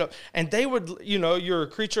up, bait up. And they would, you're a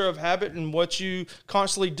creature of habit and what you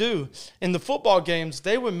constantly do. In the football games,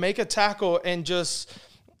 they would make a tackle and just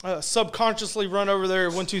subconsciously run over there,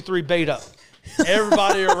 1, 2, 3, bait up.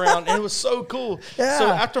 Everybody around. And it was so cool. Yeah. So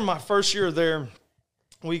after my first year there,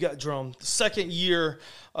 we got drummed. The second year,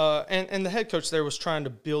 and the head coach there was trying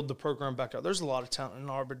to build the program back up. There's a lot of talent in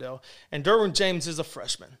Arbordale. And Derwin James is a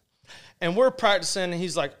freshman. And we're practicing, and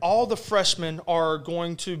he's like, all the freshmen are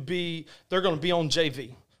going to be on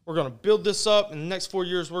JV. We're going to build this up. In the next 4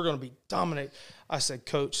 years, we're going to be dominate. I said,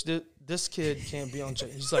 Coach, this kid can't be on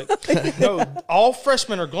JV. He's like, no, all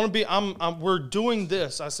freshmen are going to be, we're doing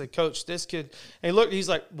this. I said, Coach, this kid. And he looked, he's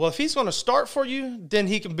like, well, if he's going to start for you, then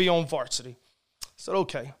he can be on varsity. I said,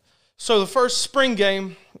 okay. So the first spring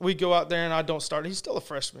game, we go out there, and I don't start. He's still a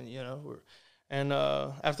freshman, And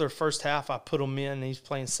after the first half, I put him in, and he's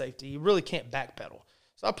playing safety. He really can't backpedal.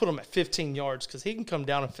 So I put him at 15 yards because he can come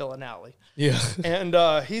down and fill an alley. Yeah. And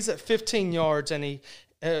he's at 15 yards, and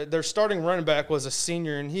their starting running back was a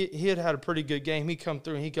senior, and he had a pretty good game. He come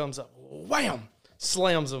through, and he comes up, wham,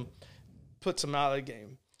 slams him, puts him out of the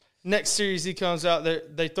game. Next series, he comes out there.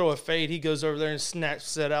 They throw a fade. He goes over there and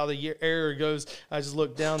snatches it out of the air. Goes. I just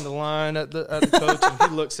look down the line at the coach, and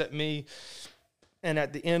he looks at me. And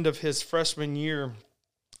at the end of his freshman year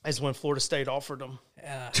is when Florida State offered him.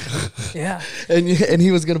 Yeah. And he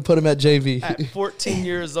was going to put him at JV. At 14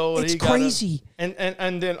 years old. It's crazy. And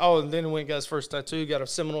then he went and got his first tattoo. He got a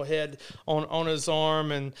Seminole head on his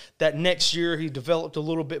arm. And that next year he developed a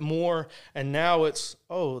little bit more. And now it's,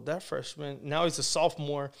 that freshman. Now he's a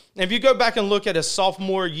sophomore. And if you go back and look at his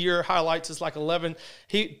sophomore year highlights, it's like 11.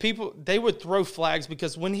 They would throw flags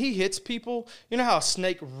because when he hits people, you know how a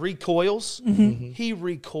snake recoils? Mm-hmm. He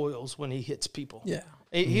recoils when he hits people. Yeah.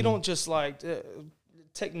 He don't just like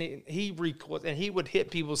technique. He recoils, and he would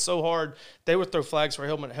hit people so hard they would throw flags for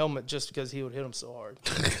helmet to helmet just because he would hit them so hard.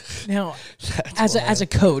 Now, as a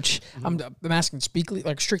coach, mm-hmm. I'm asking strictly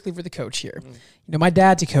for the coach here. Mm-hmm. My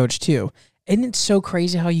dad's a coach too. Isn't it so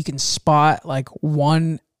crazy how you can spot like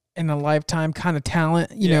one in a lifetime kind of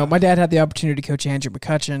talent? You know, my dad had the opportunity to coach Andrew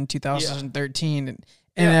McCutcheon 2013 and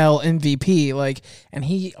NL MVP, and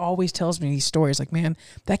he always tells me these stories. Like, man,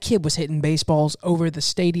 that kid was hitting baseballs over the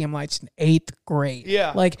stadium lights in 8th grade.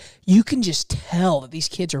 Yeah, like you can just tell that these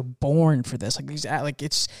kids are born for this.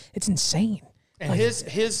 It's insane. And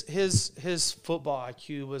his football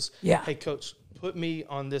IQ was, hey coach, put me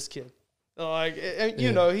on this kid.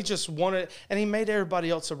 He just wanted, and he made everybody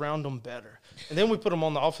else around him better. And then we put him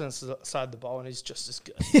on the offensive side of the ball, and he's just as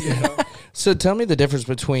good. So tell me the difference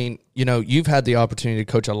between, you've had the opportunity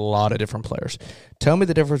to coach a lot of different players. Tell me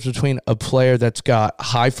the difference between a player that's got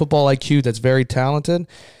high football IQ, that's very talented,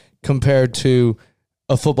 compared to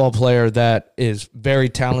a football player that is very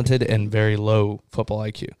talented and very low football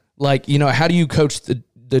IQ. How do you coach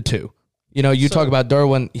the two? Talk about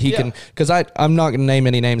Derwin. He can, because I'm not going to name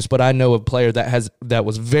any names, but I know a player that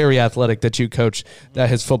was very athletic that you coached that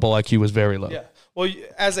his football IQ was very low. Yeah. Well,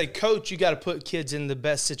 as a coach, you got to put kids in the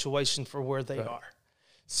best situation for where they are.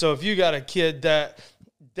 So if you got a kid that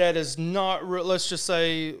is not, let's just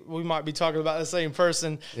say we might be talking about the same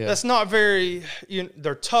person. Yeah. That's not very.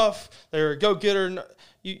 They're tough. They're a go-getter.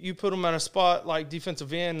 You put them in a spot like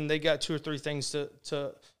defensive end, and they got 2 or 3 things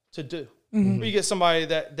to do. Mm-hmm. You get somebody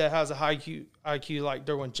that has a high IQ like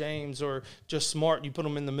Derwin James or just smart, you put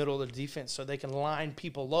them in the middle of the defense so they can line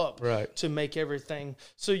people up to make everything.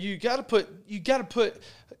 So you got to put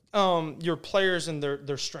your players and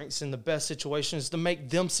their strengths in the best situations to make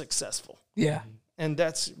them successful. Yeah. And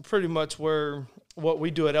that's pretty much what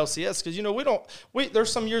we do at LCS, because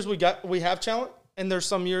there's some years we have talent and there's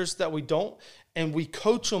some years that we don't, and we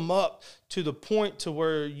coach them up to the point to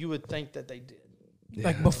where you would think that they did. Yeah.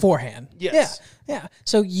 Like beforehand. Yes. Yeah.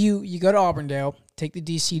 So you go to Auburndale, take the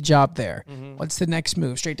DC job there. Mm-hmm. What's the next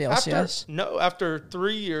move? Straight to LCS? After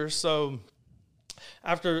 3 years. So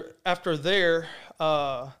after there,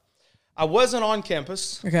 I wasn't on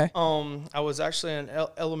campus. Okay. I was actually an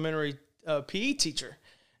elementary PE teacher.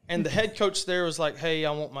 And the head coach there was like, hey,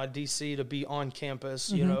 I want my DC to be on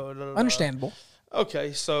campus, Understandable.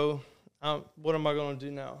 Okay, so what am I going to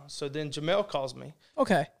do now? So then Jamel calls me.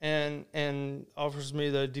 Okay. And offers me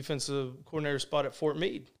the defensive coordinator spot at Fort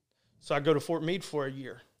Meade. So I go to Fort Meade for a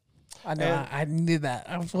year. I know. I knew that.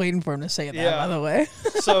 I was waiting for him to say that, Yeah. by the way.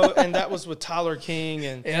 So, and that was with Tyler King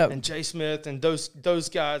and Yep. and Jay Smith and those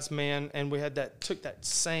guys, man. And we had took that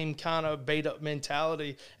same kind of bait up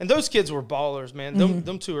mentality. And those kids were ballers, man.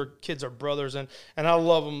 Them two kids are brothers, and I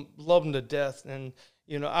love them to death. And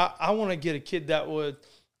I want to get a kid that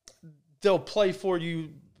they'll play for you,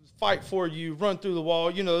 fight for you, run through the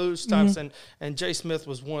wall, those types. And Jay Smith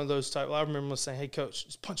was one of those types. I remember saying, "Hey, coach,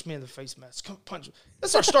 just punch me in the face mask. Come punch me."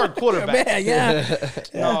 That's our starting quarterback. Man,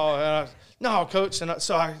 yeah. No, coach. And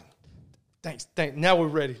thanks. Now we're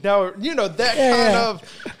ready. Now that kind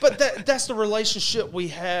of. But that's the relationship we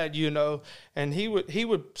had, And he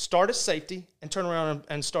would start at safety and turn around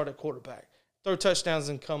and start at quarterback. Throw touchdowns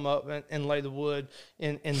and come up and lay the wood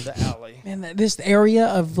in the alley. Man, this area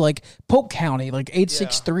of like Polk County, like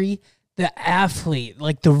 863, the athlete,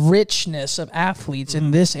 like the richness of athletes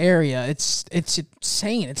in this area, it's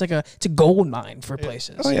insane. It's like it's a gold mine for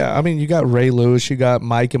places. Oh yeah, I mean you got Ray Lewis, you got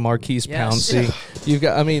Mike and Marquise Yes. Pouncey. You've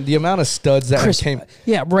got, I mean, the amount of studs that came.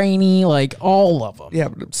 Yeah, Rainey, like all of them. Yeah,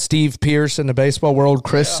 Steve Pierce in the baseball world,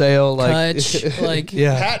 Chris Sale, like Kutch, like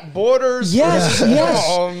yeah. Pat Borders. Yes, yes.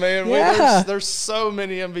 Oh man, Yeah. there's so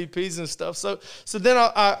many MVPs and stuff. So then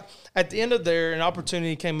I at the end of there, an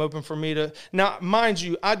opportunity came open for me to. Now, mind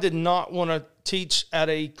you, I did not want to teach at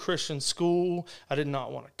a Christian school. I did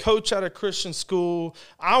not want to coach at a Christian school.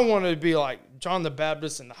 I wanted to be like John the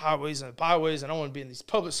Baptist in the highways and the byways, and I want to be in these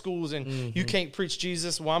public schools. And you can't preach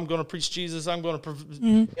Jesus. Well, I'm going to preach Jesus. I'm going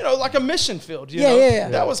to, like a mission field. You know? Yeah.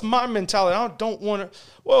 That was my mentality. I don't want to.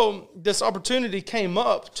 Well, this opportunity came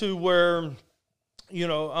up to where,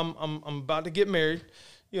 I'm about to get married.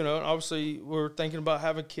 And obviously we're thinking about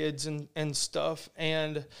having kids and stuff.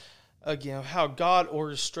 And again, how God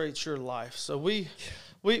orchestrates your life. So we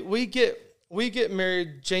get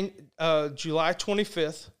married July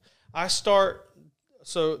 25th.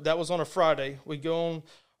 So that was on a Friday. We go on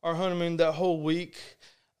our honeymoon that whole week,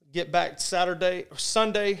 get back Sunday.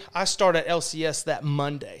 I start at LCS that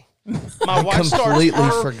Monday. My wife Completely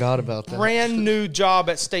forgot about that. Brand new job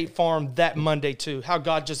at State Farm that Monday too. How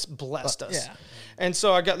God just blessed us. Yeah. And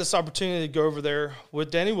so I got this opportunity to go over there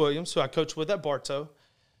with Danny Williams, who I coached with at Bartow.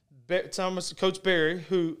 Coach Barry,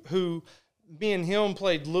 who me and him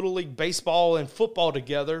played Little League baseball and football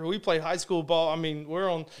together. We played high school ball. I mean,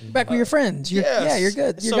 we're on. Back with your friends. You're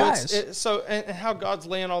good. You're guys. And how God's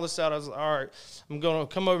laying all this out, I was like, all right, I'm going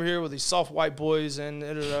to come over here with these soft white boys. And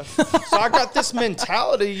so I got this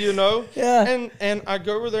mentality, Yeah. And I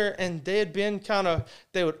go over there, and they had been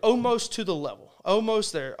they would almost to the level,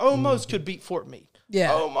 almost there, almost could beat Fort Meade.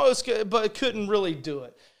 Yeah. Almost could, but couldn't really do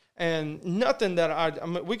it. And nothing that I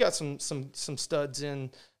mean, we got some studs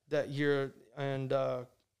in that year. And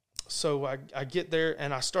so I get there,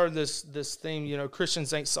 and I started this theme,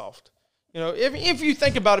 Christians ain't soft. If you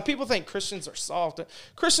think about it, people think Christians are soft.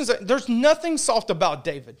 There's nothing soft about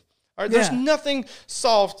David. All right, there's nothing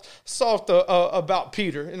soft about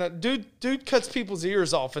Peter. Dude cuts people's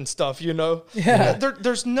ears off and stuff. Yeah.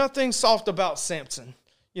 There's nothing soft about Samson.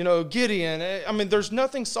 Gideon. I mean, there's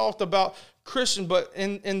nothing soft about Christian, but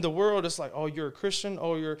in the world, it's like, oh, you're a Christian.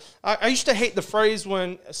 Oh, I used to hate the phrase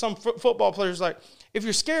when some football players like, if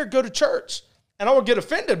you're scared, go to church. And I would get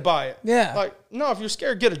offended by it. Yeah. Like, no, if you're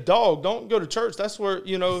scared, get a dog. Don't go to church. That's where,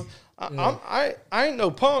 I ain't no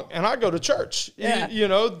punk, and I go to church. Yeah.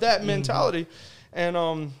 That mentality.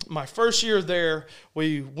 And my first year there,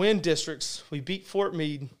 we win districts. We beat Fort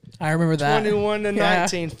Meade. I remember that.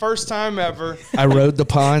 21-19, first time ever. I rode the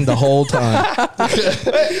pine the whole time.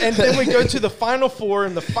 And then we go to the Final Four.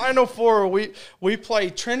 In the Final Four, we play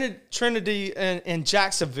Trinity and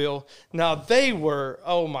Jacksonville. Now they were,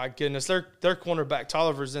 oh my goodness, their cornerback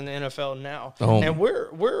Tolliver's in the NFL now, and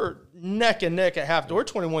we're neck and neck at halftime. We're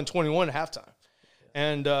 21-21 at halftime.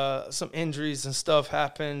 And some injuries and stuff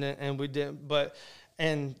happened, and we didn't.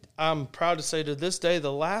 And I'm proud to say to this day,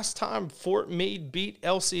 the last time Fort Meade beat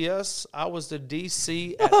LCS, I was the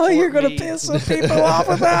DC at Fort you're going to Meade. piss some people off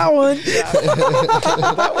with that one.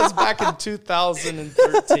 That was back in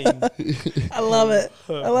 2013. I love it.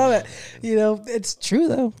 It's true,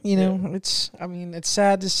 though. It's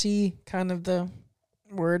sad to see kind of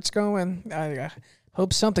where it's going. I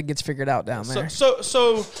hope something gets figured out down there.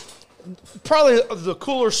 So probably the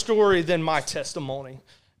cooler story than my testimony,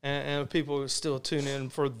 and people still tune in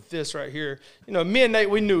for this right here. Me and Nate,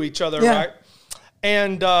 we knew each other, right?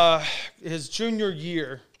 And his junior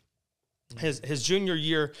year,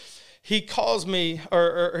 he calls me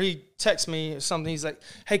or he texts me something. He's like,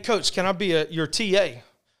 "Hey, coach, can I be your TA?"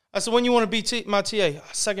 I said, when you want to be my TA?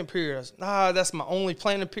 Second period. I said, that's my only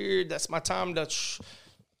planning period. That's my time to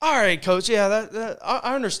all right, coach. Yeah, that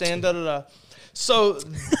I understand. So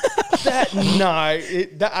that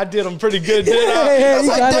night, I did them pretty good, didn't I? I was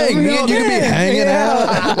like, dang, me and you be hanging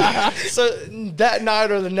out. So that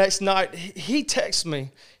night or the next night, he texts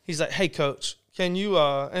me. He's like, hey, coach, can you,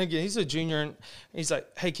 and again, he's a junior, and he's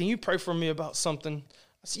like, hey, can you pray for me about something?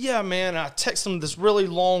 I said, yeah, man. And I text him this really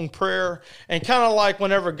long prayer, and kind of like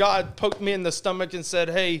whenever God poked me in the stomach and said,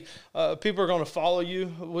 hey, people are going to follow you.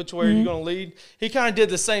 Which way are you going to lead? He kind of did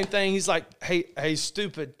the same thing. He's like, hey,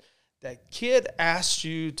 stupid. That kid asked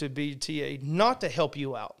you to be TA, not to help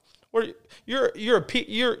you out. Or you're a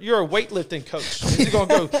weightlifting coach. Is he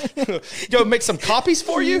gonna go make some copies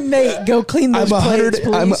for you? Nate, go clean those plates,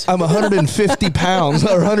 please. I'm 150 pounds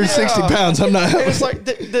or 160 pounds. I'm not. And it's like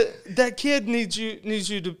that kid needs you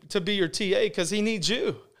to be your TA because he needs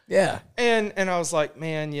you. Yeah. And I was like,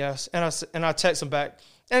 man, yes. And I text him back.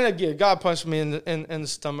 And again, God punched me in the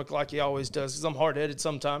stomach like he always does because I'm hard-headed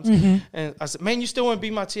sometimes. Mm-hmm. And I said, man, you still want to be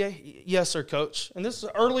my TA? Yes, sir, coach. And this is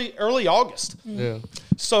early August. Yeah.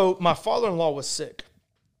 So my father-in-law was sick.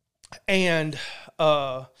 And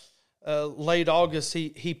late August,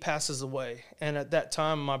 he passes away. And at that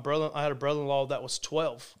time, I had a brother-in-law that was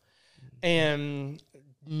 12. And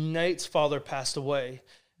Nate's father passed away.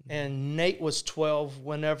 And Nate was 12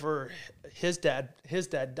 whenever his dad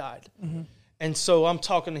died. Mm-hmm. And so I'm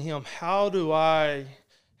talking to him, how do I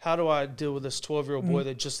deal with this 12-year-old boy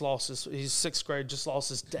that just lost he's sixth grade, just lost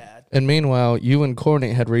his dad? And meanwhile, you and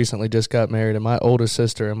Courtney had recently just got married, and my oldest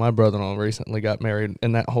sister and my brother-in-law recently got married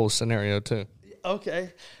in that whole scenario too.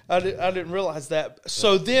 Okay. I didn't realize that.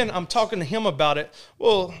 So then I'm talking to him about it.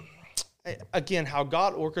 Well, again, how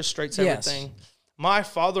God orchestrates everything. Yes. My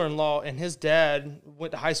father-in-law and his dad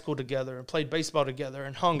went to high school together and played baseball together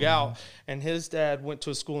and hung out. And his dad went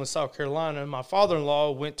to a school in South Carolina, and my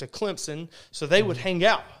father-in-law went to Clemson, so they would hang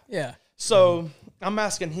out. Yeah. So I'm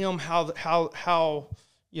asking him how to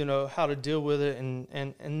deal with it,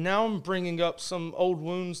 and now I'm bringing up some old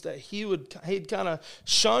wounds that he'd kind of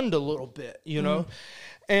shunned a little bit,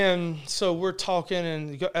 And so we're talking,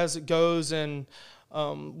 and as it goes, and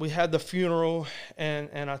we had the funeral,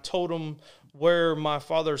 and I told him where my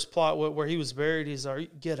father's plot, where he was buried. He's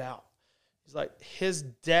like, get out. He's like, his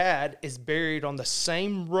dad is buried on the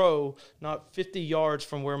same row, not 50 yards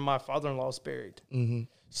from where my father-in-law is buried. Mm-hmm.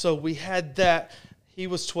 So we had that. He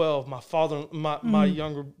was 12. My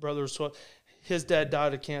younger brother was 12. His dad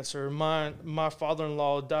died of cancer. My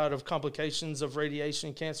father-in-law died of complications of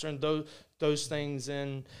radiation cancer and those things.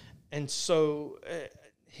 And so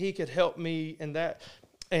he could help me in that.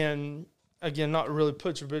 And again, not really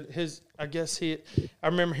put you, but I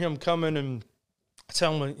remember him coming and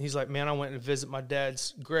telling me, he's like, man, I went to visit my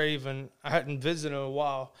dad's grave, and I hadn't visited in a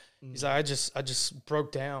while. He's like, I just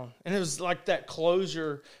broke down. And it was like that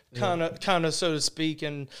closure kind of, so to speak.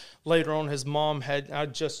 And later on, his mom I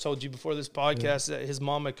just told you before this podcast that his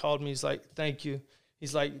mom had called me. He's like, thank you.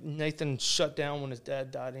 He's like, Nathan shut down when his dad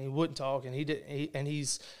died, and he wouldn't talk, and and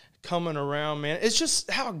he's coming around, man. It's just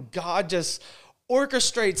how God just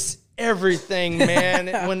orchestrates everything,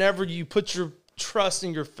 man. Whenever you put your trust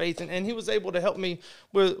and your faith in, and he was able to help me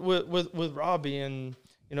with Robbie, and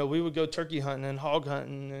we would go turkey hunting and hog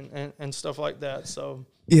hunting and stuff like that. So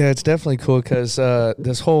yeah, it's definitely cool because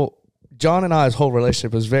John and I's whole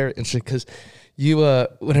relationship was very interesting because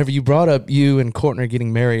whenever you brought up you and Courtney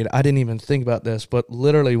getting married, I didn't even think about this, but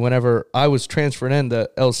literally whenever I was transferred into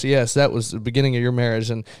LCS, that was the beginning of your marriage,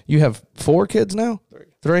 and you have 4 kids now?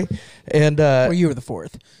 3? And well, you were the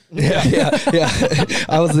 4th. Yeah.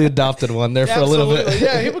 I was the adopted one there for a little bit.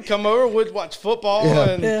 Yeah, he would come over, would watch football,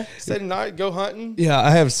 and Saturday night go hunting. Yeah,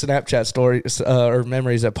 I have Snapchat stories or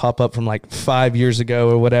memories that pop up from like 5 years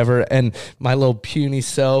ago or whatever, and my little puny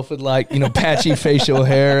self with patchy facial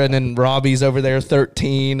hair, and then Robbie's over there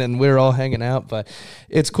 13, and we're all hanging out. But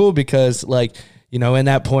it's cool because in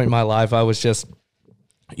that point in my life, I was just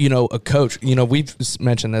a coach. We've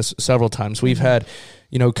mentioned this several times. We've had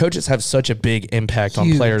coaches have such a big impact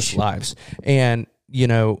on players' lives. And,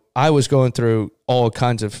 I was going through all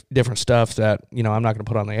kinds of different stuff that, I'm not going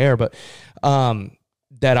to put on the air, but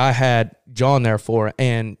that I had John there for.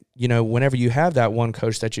 And, whenever you have that one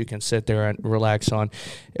coach that you can sit there and relax on,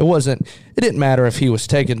 it didn't matter if he was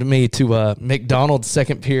taking me to McDonald's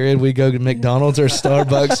second period. We go to McDonald's or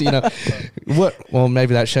Starbucks, well,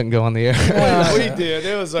 maybe that shouldn't go on the air. We did.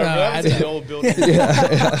 It was that was the old building.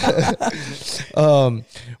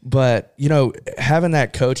 But, having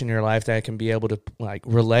that coach in your life that can be able to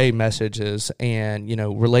relay messages and,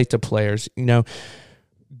 relate to players,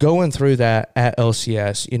 going through that at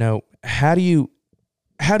LCS,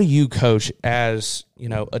 how do you coach as, you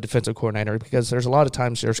know, a defensive coordinator? Because there's a lot of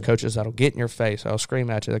times there's coaches that'll get in your face, that'll scream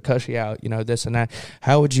at you, they'll cuss you out, you know, this and that.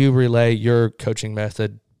 How would you relay your coaching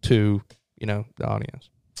method to, you know, the audience?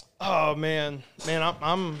 Oh man,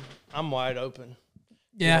 I'm wide open.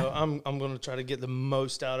 Yeah. You know, I'm going to try to get the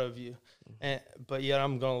most out of you, but yet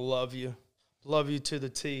I'm going to love you to the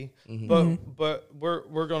T. But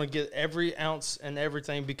we're going to get every ounce and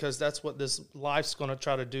everything, because that's what this life's going to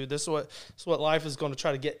try to do. This is what life is going to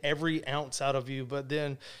try to get every ounce out of you. But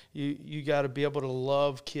then you got to be able to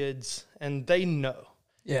love kids, and they know.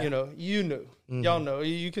 Yeah. You know, y'all know.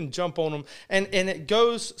 You can jump on them, and it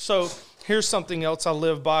goes. So here's something else I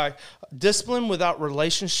live by: discipline without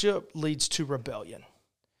relationship leads to rebellion.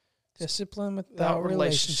 Discipline without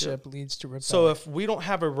relationship leads to rebellion. So if we don't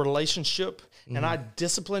have a relationship and I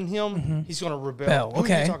discipline him, he's going to rebel. Who are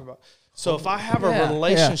you talking about? So if I have a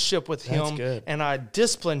relationship with him and I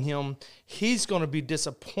discipline him, he's going to be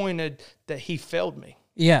disappointed that he failed me.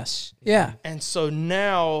 Yes. Yeah. And so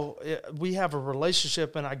now we have a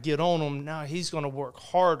relationship and I get on him. Now he's going to work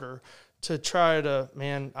harder to try to,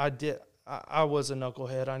 man, I was a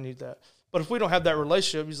knucklehead. I need that. But if we don't have that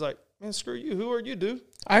relationship, he's like, man, screw you. Who are you, dude?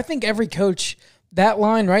 I think every coach, that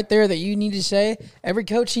line right there that you need to say, every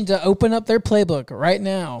coach needs to open up their playbook right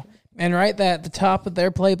now and write that at the top of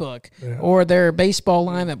their playbook or their baseball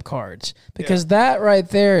lineup cards, because that right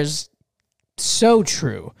there is so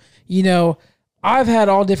true. You know, I've had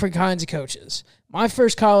all different kinds of coaches. My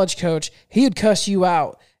first college coach, he would cuss you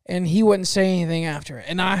out and he wouldn't say anything after it.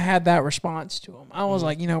 And I had that response to him. I was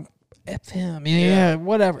like, you know, F him. Yeah,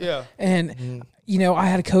 whatever. Yeah. And, you know, I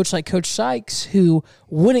had a coach like Coach Sykes who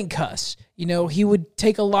wouldn't cuss. You know, he would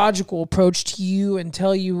take a logical approach to you and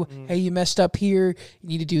tell you, hey, you messed up here. You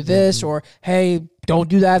need to do this, or, hey, don't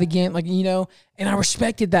do that again. Like, you know, and I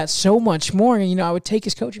respected that so much more. And, you know, I would take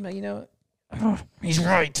his coaching, like, you know, oh, he's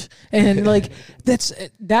right. And like that's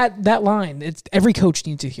that line. It's every coach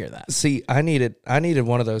needs to hear that. See, I needed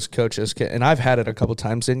one of those coaches, and I've had it a couple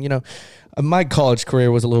times. And you know, my college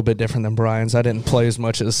career was a little bit different than Brian's. I didn't play as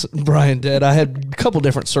much as Brian did. I had a couple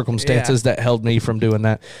different circumstances that held me from doing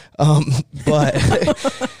that.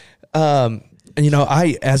 And, you know,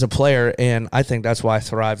 I, as a player, and I think that's why I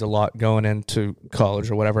thrived a lot going into college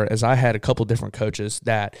or whatever, is I had a couple different coaches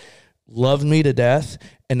that loved me to death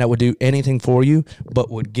and that would do anything for you, but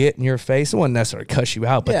would get in your face. It wouldn't necessarily cuss you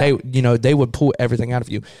out, but they, you know, they would pull everything out of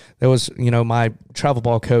you. There was, you know, my travel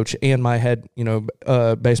ball coach and my head, you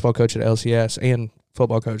know, baseball coach at LCS and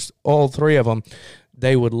football coach, all three of them,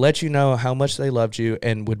 they would let you know how much they loved you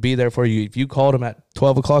and would be there for you. If you called them at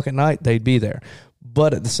 12 o'clock at night, they'd be there.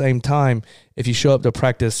 But at the same time, if you show up to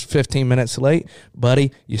practice 15 minutes late,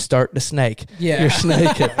 buddy, you start to snake. Yeah. You're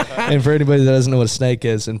snaking. And for anybody that doesn't know what a snake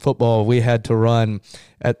is, in football, we had to run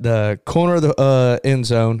at the corner of the end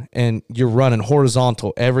zone, and you're running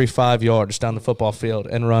horizontal every 5 yards down the football field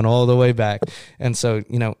and run all the way back. And so,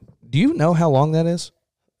 you know, do you know how long that is?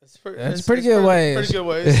 It's pretty good ways. Pretty good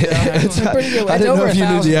ways. Yeah. It's pretty good ways. I didn't know if you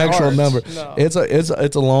knew the actual number. No. It's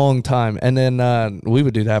a long time. And then we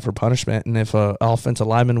would do that for punishment. And if an offensive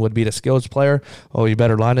lineman would beat a skills player, oh, you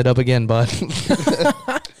better line it up again, bud. A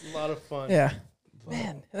lot of fun. Yeah,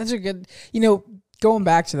 man, that's a good. You know, going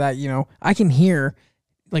back to that, you know, I can hear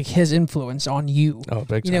like his influence on you. Oh,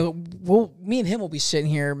 big time. You know, me and him will be sitting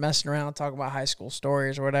here messing around, talking about high school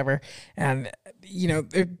stories or whatever. And, you know,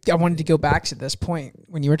 I wanted to go back to this point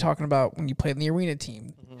when you were talking about when you played in the arena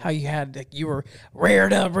team, how you had, like, you were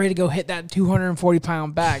reared up, ready to go hit that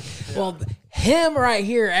 240-pound bag. Yeah. Well, him right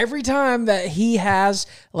here, every time that he has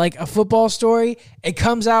like a football story, it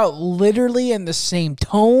comes out literally in the same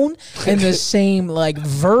tone and the same like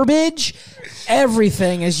verbiage,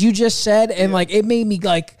 everything as you just said. And like, it made me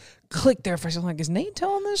like click there for a second. Like, is Nate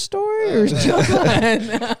telling this story or is John?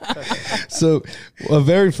 So a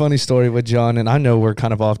very funny story with John, and I know we're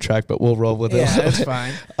kind of off track, but we'll roll with it. Yeah, that's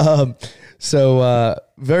fine. So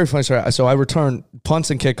very funny story. So I returned punts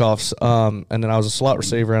and kickoffs, and then I was a slot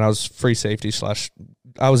receiver, and I was free safety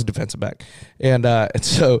 / I was a defensive back. And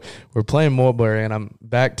so we're playing Mulberry, and I'm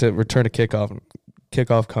back to return a kickoff. And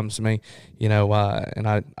kickoff comes to me, you know,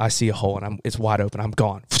 and I see a hole, and it's wide open. I'm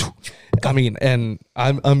gone. I mean, and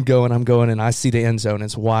I'm going, and I see the end zone.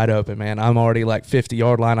 It's wide open, man. I'm already like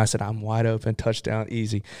 50-yard line. I said, I'm wide open, touchdown,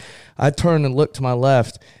 easy. I turn and look to my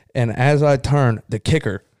left, and as I turn, the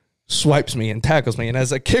kicker swipes me and tackles me. And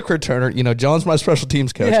as a kick returner, you know, John's my special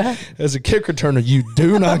teams coach. Yeah. As a kick returner, you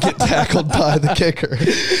do not get tackled by the kicker.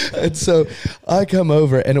 And so I come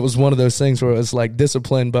over, and it was one of those things where it was like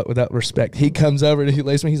discipline, but without respect. He comes over and he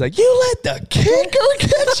lays me. He's like, "You let the kicker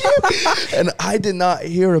catch you?" And I did not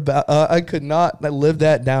hear about, I could not live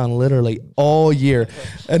that down literally all year.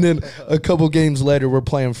 And then a couple games later, we're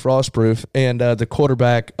playing Frostproof, and the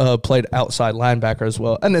quarterback played outside linebacker as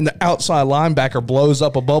well. And then the outside linebacker blows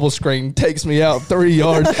up a bubble screen, takes me out 3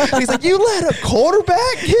 yards. He's like, "You let a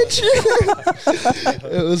quarterback hit you?"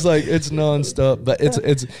 It was like, it's nonstop, but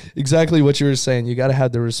it's exactly what you were saying. You got to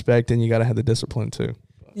have the respect, and you got to have the discipline too.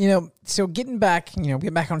 You know, so getting back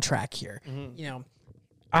on track here. You know,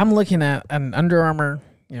 I'm looking at an Under Armour,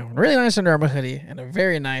 you know, really nice Under Armour hoodie and a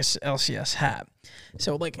very nice LCS hat.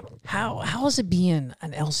 So, like, how is it being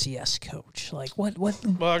an LCS coach? Like, what? Well,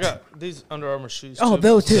 I got these Under Armour shoes. Oh, too.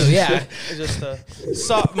 those too, yeah. It's just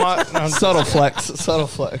Subtle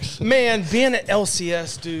flex. Man, being at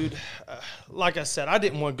LCS, dude, like I said, I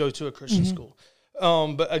didn't want to go to a Christian school.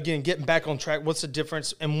 But again, getting back on track, what's the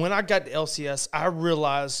difference? And when I got to LCS, I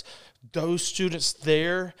realized those students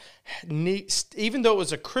there, even though it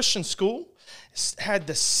was a Christian school, had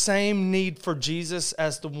the same need for Jesus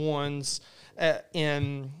as the ones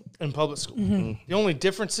in public school. The only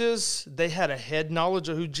difference is they had a head knowledge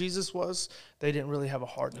of who Jesus was. They didn't really have a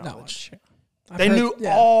heart knowledge. They knew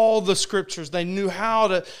all the scriptures. They knew how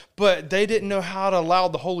to, but they didn't know how to allow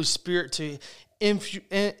the Holy Spirit to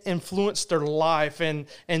influence their life and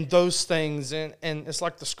those things. And it's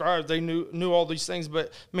like the scribes, they knew all these things.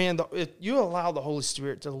 But, man, you allow the Holy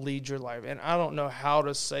Spirit to lead your life. And I don't know how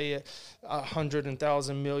to say it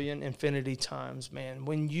 100,000 million infinity times, man.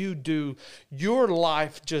 When you do, your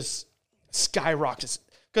life just skyrockets.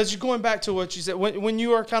 Because you're going back to what you said. When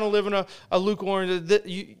you are kind of living a lukewarm,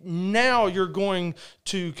 now you're going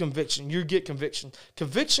to conviction. You get conviction.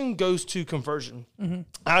 Conviction goes to conversion.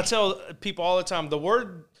 I tell people all the time, the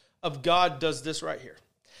Word of God does this right here.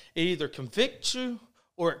 It either convicts you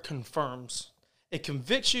or it confirms. It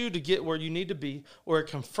convicts you to get where you need to be, or it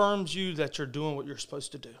confirms you that you're doing what you're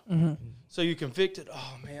supposed to do. So you're convicted,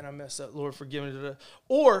 oh, man, I messed up. Lord, forgive me.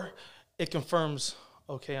 Or it confirms,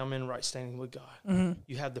 okay, I'm in right standing with God.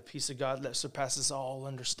 You have the peace of God that surpasses all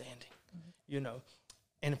understanding, you know.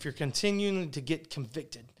 And if you're continuing to get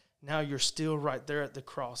convicted, now you're still right there at the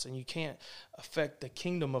cross, and you can't affect the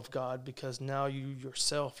kingdom of God because now you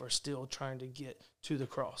yourself are still trying to get to the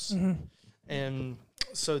cross. And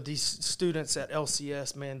so these students at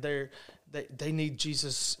LCS, man, they need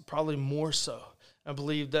Jesus probably more so. I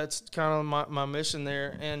believe that's kind of my mission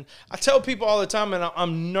there. And I tell people all the time, and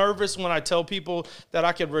I'm nervous when I tell people that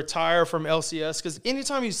I could retire from LCS, because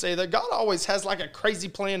anytime you say that, God always has like a crazy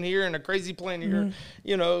plan here and a crazy plan here.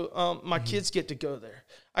 You know, my kids get to go there.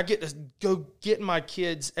 I get to go get my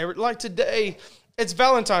kids. Like today, it's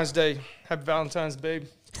Valentine's Day. Happy Valentine's, babe.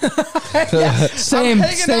 Same,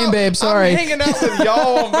 babe. Sorry. I'm hanging out with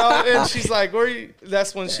y'all on Valentine's, and she's like, "Where are you?"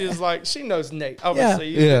 That's when she was like, she knows Nate,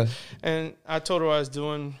 obviously. Yeah. And I told her what I was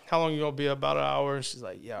doing. How long you gonna be? About an hour. And she's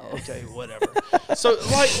like, "Yeah, okay, whatever." So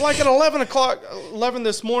like at 11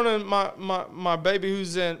 this morning, my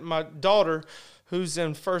baby my daughter who's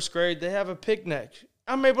in first grade, they have a picnic.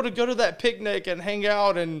 I'm able to go to that picnic and hang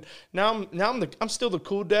out, and now I'm still the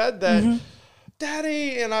cool dad that.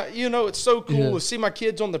 Daddy, and it's so cool to see my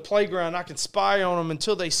kids on the playground. I can spy on them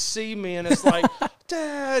until they see me, and it's like,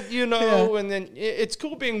 Dad, and then it's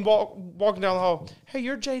cool being walking down the hall. Hey,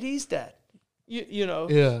 you're JD's dad, you know.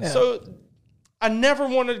 Yeah. So I never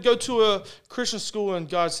wanted to go to a Christian school, and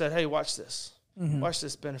God said, hey, watch this. Watch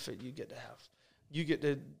this benefit you get to have. You get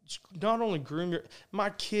to not only groom my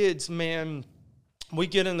kids, man. We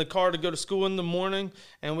get in the car to go to school in the morning,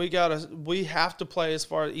 and we have to play as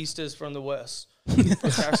far as east is from the west.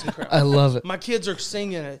 I love it. My kids are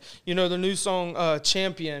singing it. You know, the new song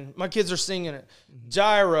Champion. My kids are singing it.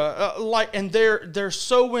 Gyra, and they're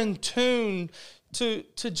so in tune to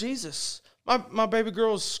Jesus. My baby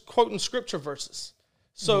girl's quoting scripture verses.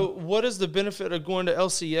 So what is the benefit of going to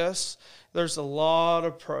LCS? There's a lot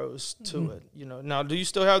of pros to it. You know, now do you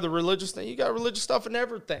still have the religious thing? You got religious stuff and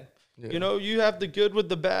everything. Yeah. You know, you have the good with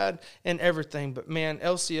the bad and everything. But, man,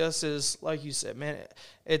 LCS is, like you said, man,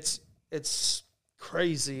 it's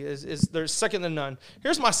crazy. There's second to none.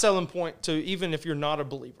 Here's my selling point to even if you're not a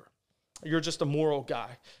believer. You're just a moral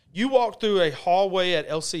guy. You walk through a hallway at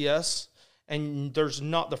LCS, and there's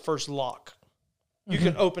not the first lock. You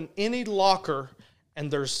can open any locker, and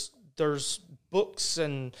there's books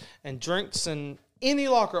and drinks and any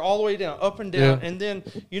locker all the way down, up and down. Yeah. And then,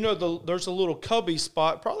 there's a little cubby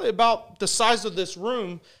spot, probably about the size of this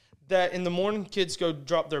room, that in the morning kids go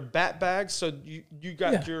drop their bat bags. So you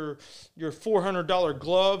got your $400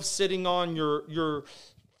 glove sitting on your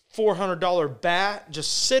 $400 bat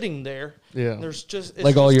just sitting there. Yeah. There's just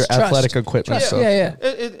like all your athletic equipment stuff. Yeah.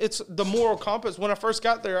 It's the moral compass. When I first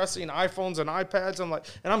got there, I seen iPhones and iPads.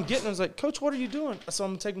 I was like, Coach, what are you doing? So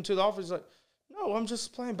I'm taking him to the office. He's like, no, I'm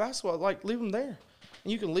just playing basketball. Like, leave them there.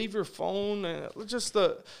 And you can leave your phone and just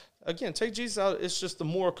take Jesus out. It's just the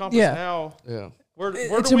moral compass now. Yeah.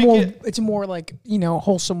 It's a more like,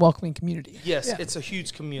 wholesome, welcoming community. Yes, it's a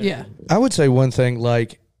huge community. Yeah. I would say one thing,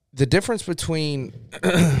 like the difference between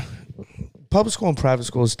public school and private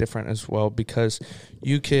school is different as well, because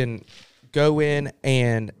you can go in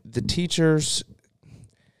and the teachers,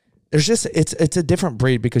 it's a different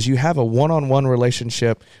breed, because you have a one-on-one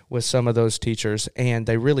relationship with some of those teachers and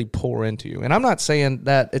they really pour into you. And I'm not saying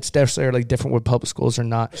that it's necessarily different with public schools or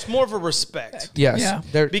not. It's more of a respect. Yes.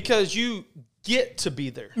 Yeah. Because you get to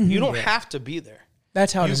be there. You don't have to be there.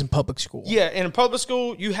 That's how it is in public school. Yeah, and in public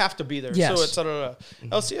school, you have to be there. Yes. So it's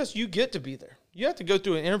LCS, you get to be there. You have to go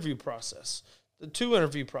through an interview process, the 2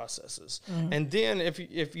 interview processes, and then if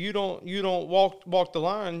you don't walk the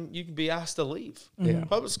line, you can be asked to leave. Yeah.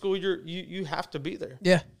 Public school, you have to be there.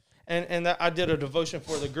 Yeah. And I did a devotion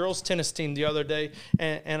for the girls tennis team the other day,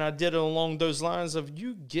 and I did it along those lines of,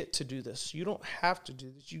 you get to do this. You don't have to do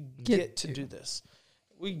this. You get to do this.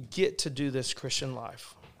 We get to do this Christian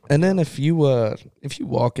life. And then if you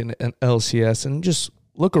walk in an LCS and just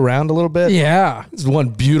look around a little bit, it's one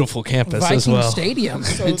beautiful campus Viking as well. Stadium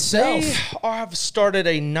So itself. They have started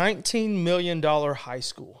a $19 million high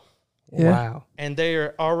school. Yeah. Wow. And they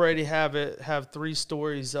already have 3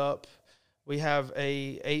 stories up. We have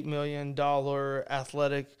a $8 million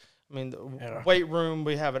athletic. Weight room.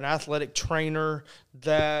 We have an athletic trainer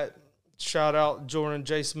that, shout out Jordan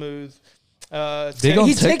J. Smooth. Big on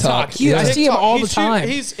He's TikTok. I see him all the time.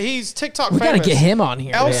 He's TikTok. We got to famous. get him on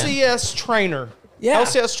here. LCS trainer. Yeah.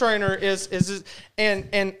 LCS trainer is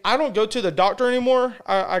and I don't go to the doctor anymore.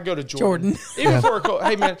 I go to Jordan. Even for a coach.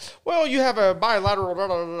 Hey man, well you have a bilateral. Blah,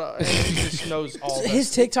 blah, blah, and he just knows all.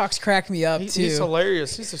 His TikToks crack me up too. He's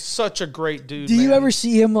hilarious. He's such a great dude. Do you ever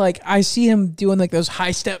see him I see him doing those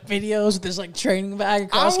high step videos with this training bag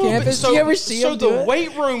across campus? Do you ever see him? So the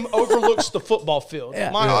weight room overlooks the football field.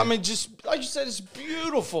 Yeah. Just like you said, it's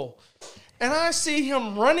beautiful. And I see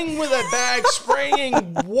him running with a bag,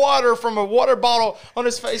 spraying water from a water bottle on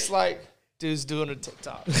his face like, dude's doing a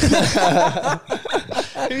TikTok.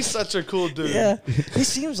 He's such a cool dude. Yeah, he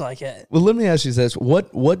seems like it. Well, let me ask you this.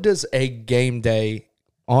 What does a game day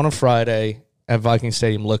on a Friday at Viking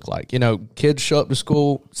Stadium look like? Kids show up to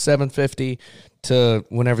school 7:50 to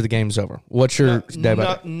whenever the game's over. What's your day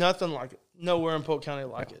by day? Nothing like it. Nowhere in Polk County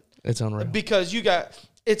like it. It's unreal. Because you got...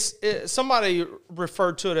 somebody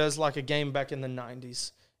referred to it as like a game back in the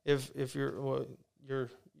 90s. If your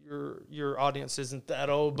audience isn't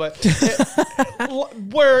that old, but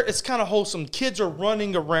where it's kind of wholesome. Kids are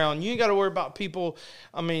running around. You ain't got to worry about people.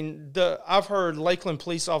 I've heard Lakeland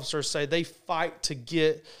police officers say they fight to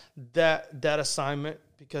get that assignment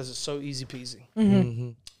because it's so easy peasy.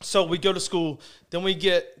 Mm-hmm. So we go to school, then we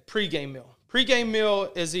get pregame meal. Pregame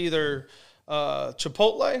meal is either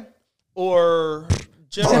Chipotle or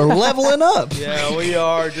We're leveling up. Yeah, we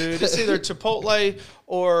are, dude. It's either Chipotle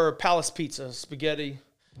or Palace Pizza, spaghetti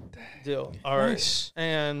deal. All right. Nice.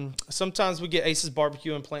 And sometimes we get Ace's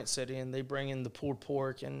Barbecue in Plant City, and they bring in the pulled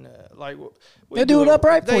pork and they do it up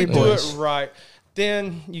right for you boys. They do it right.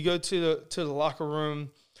 Then you go to the locker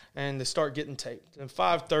room, and they start getting taped. And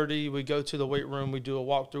 5:30, we go to the weight room. We do a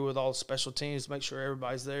walkthrough with all the special teams, make sure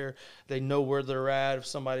everybody's there. They know where they're at. If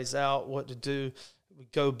somebody's out, what to do. We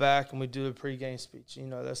go back and we do a pregame speech.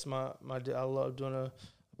 That's my I love doing a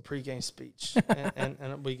pregame speech,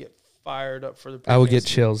 and we get fired up for the. I would get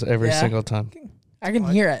speech. Chills every single time. I can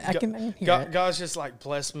hear it. I can hear it. God's just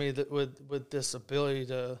blessed me with this ability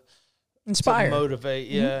to inspire, to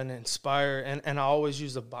motivate, and inspire, and I always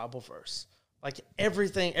use a Bible verse. Like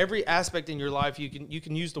everything, every aspect in your life, you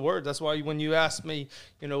can use the word. That's why when you ask me,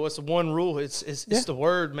 what's the one rule? It's the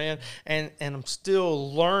word, man. And I'm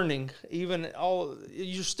still learning.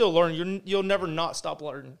 You're still learning. You'll never not stop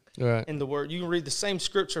learning in the word. You can read the same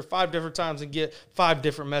scripture 5 different times and get 5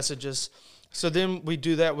 different messages. So then we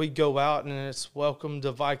do that. We go out, and it's welcome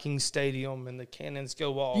to Viking Stadium, and the cannons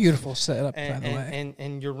go off. Beautiful setup, by the way.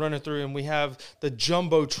 And you're running through, and we have the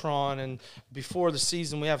Jumbotron, and before the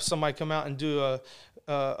season, we have somebody come out and do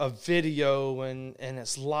a video, and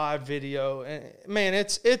it's live video. And man,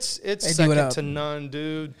 it's second to none,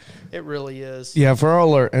 dude. It really is. Yeah, for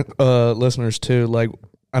all our listeners too.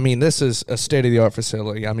 This is a state of the art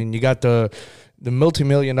facility. You got the the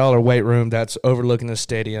multi-million-dollar weight room that's overlooking the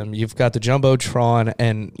stadium. You've got the Jumbotron,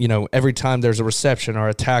 and, every time there's a reception or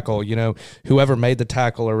a tackle, whoever made the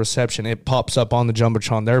tackle or reception, it pops up on the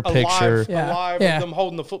Jumbotron, their picture. Alive with them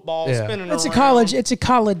holding the football, spinning it's around. It's a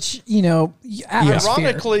college, atmosphere.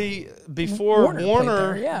 Ironically, before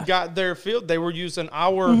Warner there, got their field, they were using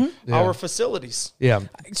our facilities. Yeah.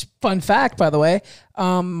 Fun fact, by the way,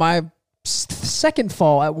 my second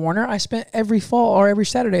fall at Warner, I spent every fall or every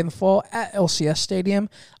Saturday in the fall at LCS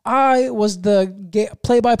Stadium. I was the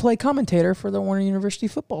play-by-play commentator for the Warner University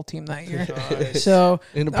football team that year. Nice. So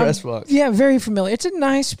in the press box. Yeah, very familiar. It's a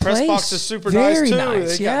nice place. Press box is super very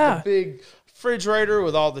nice, too. They got the big refrigerator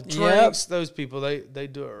with all the drinks. Those people, they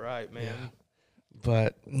do it right, man. Yeah.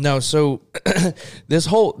 But no, so this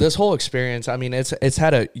whole experience, I mean, it's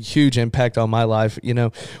had a huge impact on my life.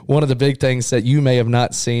 One of the big things that you may have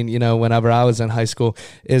not seen, whenever I was in high school,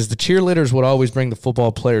 is the cheerleaders would always bring the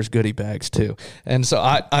football players goodie bags too. And so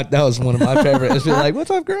I that was one of my favorite. It's be like,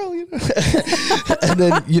 "What's up, girl?" And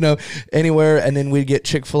then anywhere, and then we'd get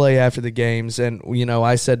Chick-fil-A after the games. And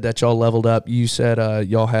I said that y'all leveled up. You said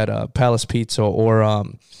y'all had Palace Pizza or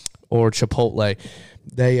Chipotle.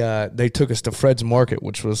 They took us to Fred's Market,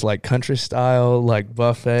 which was like country style, like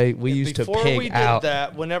buffet. We used to pig out. Before we did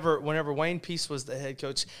that, whenever Wayne Peace was the head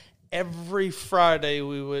coach, every Friday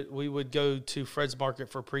we would go to Fred's Market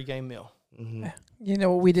for a pregame meal. Mm-hmm. You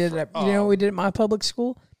know what we did? You know what we did at my public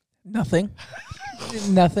school? Nothing.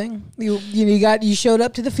 Nothing. You showed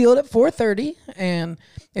up to the field at 4:30, and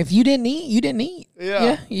if you didn't eat, you didn't eat.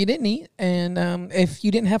 Yeah, you didn't eat. And if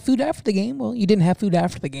you didn't have food after the game, well, you didn't have food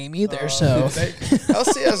after the game either. So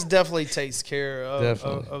LCS definitely takes care of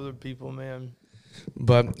other people, man.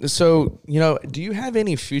 But so do you have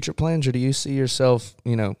any future plans, or do you see yourself,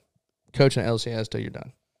 coaching LCS till you're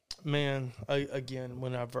done? Man, again,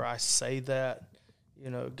 whenever I say that,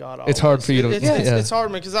 God, it's hard for you to. It's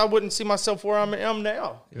hard, man, because I wouldn't see myself where I am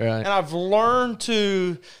now. Right. And I've learned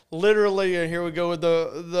to literally, and here we go with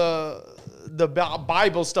the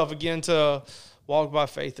Bible stuff again, to walk by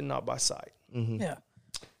faith and not by sight. Mm-hmm. Yeah.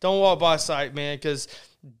 Don't walk by sight, man, because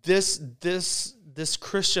this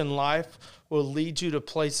Christian life will lead you to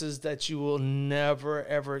places that you will never,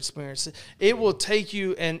 ever experience. It will take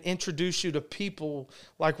you and introduce you to people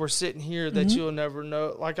like we're sitting here that you'll never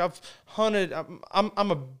know. Like I've hunted.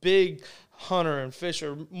 I'm a big hunter and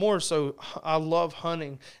fisher. More so, I love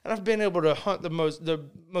hunting, and I've been able to hunt the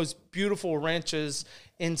most beautiful ranches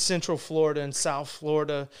in Central Florida and South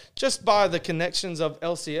Florida just by the connections of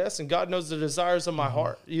LCS. And God knows the desires of my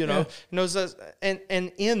heart. Knows that, and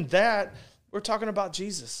in that we're talking about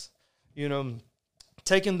Jesus.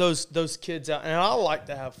 Taking those kids out. And I like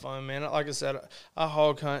to have fun, man. Like I said, I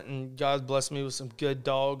hog hunt, and God blessed me with some good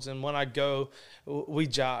dogs. And when I go, we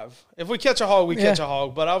jive. If we catch a hog, we catch a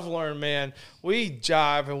hog. But I've learned, man, we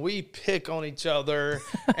jive and we pick on each other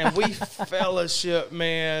and we fellowship,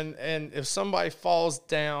 man. And if somebody falls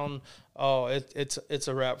down, it's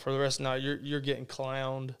a wrap for the rest of the night. You're getting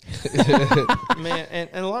clowned, man.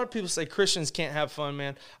 And a lot of people say Christians can't have fun,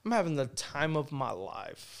 man. I'm having the time of my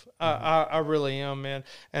life. I really am, man.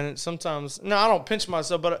 And sometimes, I don't pinch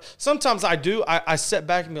myself, but sometimes I do. I sit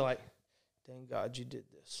back and be like, "Dang God, you did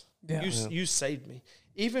this. Yeah. You saved me.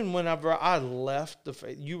 Even whenever I left the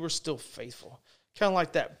faith, you were still faithful." Kind of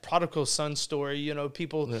like that prodigal son story.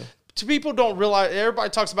 People. Yeah. People don't realize, everybody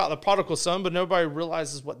talks about the prodigal son, but nobody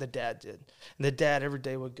realizes what the dad did. And the dad every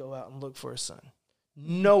day would go out and look for his son,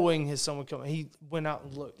 knowing his son would come. He went out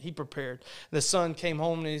and looked. He prepared. The son came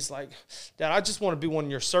home and he's like, "Dad, I just want to be one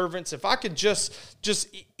of your servants. If I could just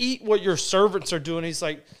eat what your servants are doing." He's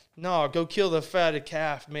like, "No, go kill the fatted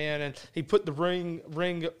calf, man." And he put the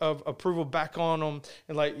ring of approval back on him.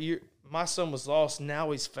 And my son was lost.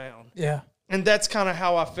 Now he's found. Yeah. And that's kind of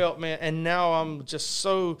how I felt, man. And now I'm just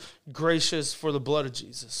so gracious for the blood of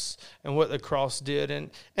Jesus and what the cross did.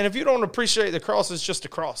 And if you don't appreciate the cross, it's just a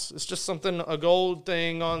cross. It's just a gold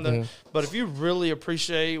thing on the. Yeah. But if you really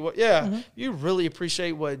appreciate you really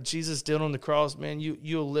appreciate what Jesus did on the cross, man,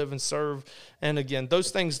 you'll live and serve. And again,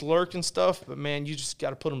 those things lurk and stuff, but man, you just got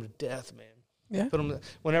to put them to death, man. Yeah. Put them.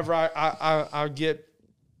 Whenever I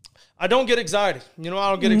don't get anxiety. I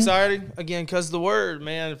don't get anxiety, again, because of the word,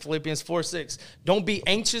 man, Philippians 4:6. Don't be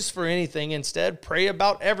anxious for anything. Instead, pray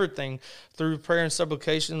about everything. Through prayer and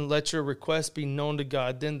supplication, let your requests be known to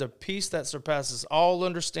God. Then the peace that surpasses all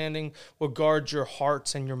understanding will guard your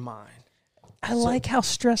hearts and your mind. I like how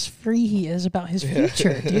stress free he is about his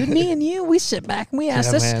future, dude. Me and you, we sit back and we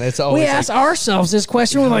ask man, it's always we ask ourselves this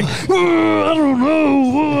question. We're like, I don't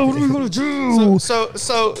know, what are we gonna do?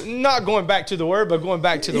 So not going back to the word, but going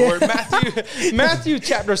back to the word. Matthew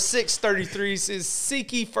chapter 6:33 says,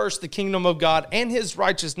 "Seek ye first the kingdom of God and his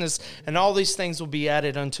righteousness, and all these things will be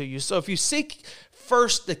added unto you." So if you seek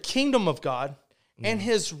first the kingdom of God and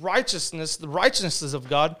his righteousness, the righteousness of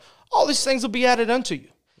God, all these things will be added unto you.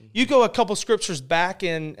 You go a couple scriptures back,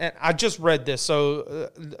 and I just read this, so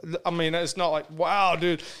I mean, it's not like, wow,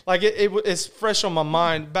 dude. Like it's fresh on my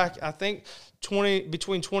mind. Back, I think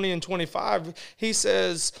between 20 and 25, he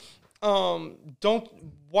says,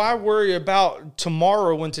 why worry about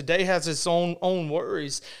tomorrow when today has its own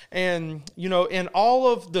worries? And in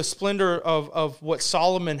all of the splendor of what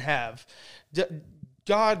Solomon have,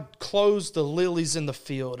 God clothes the lilies in the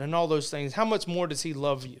field and all those things. How much more does he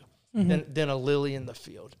love you than a lily in the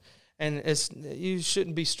field? And you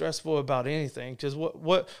shouldn't be stressful about anything, because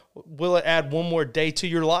what will it add one more day to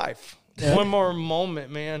your life? Yeah. One more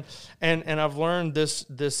moment, man. And I've learned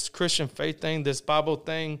this Christian faith thing, this Bible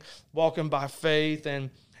thing, walking by faith, and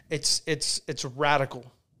it's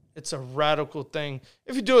radical. It's a radical thing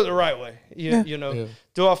if you do it the right way.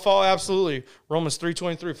 Do I fall? Absolutely. Romans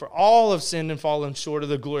 3:23, for all have sinned and fallen short of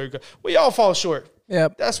the glory of God. We all fall short.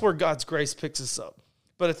 Yep. That's where God's grace picks us up.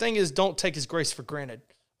 But the thing is, don't take his grace for granted.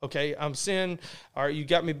 Okay, I'm sin. All right, you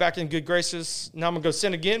got me back in good graces. Now I'm going to go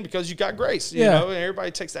sin again because you got grace. You know, and everybody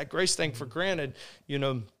takes that grace thing for granted,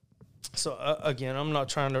 So, again, I'm not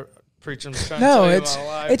trying to preach. I'm trying to tell you my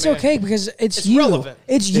life. It's okay because it's you. Relevant.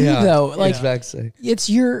 It's you, though. Like, it's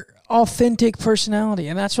your authentic personality,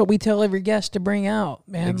 and that's what we tell every guest to bring out,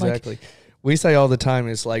 man. Exactly. We say all the time,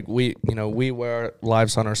 it's like we wear our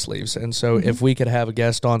lives on our sleeves. And so if we could have a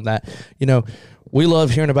guest on that, we love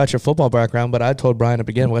hearing about your football background, but I told Brian to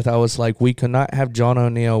begin with, I was like, we could not have John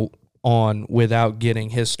O'Neill on without getting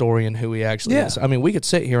his story and who he actually is. I mean, we could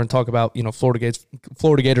sit here and talk about, Florida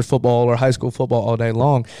Gators football or high school football all day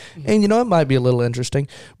long. And, it might be a little interesting,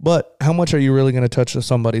 but how much are you really going to touch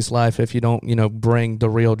somebody's life if you don't, bring the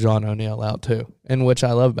real John O'Neill out too? And which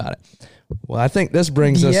I love about it. Well, I think this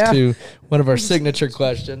brings us to one of our signature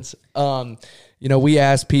questions. We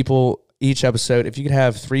ask people each episode, if you could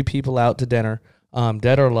have 3 people out to dinner,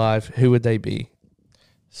 dead or alive, who would they be?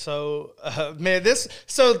 So,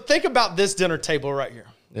 so think about this dinner table right here.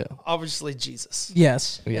 Yeah. Obviously, Jesus.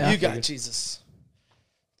 Yes. Yeah. You got Jesus.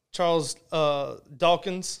 Charles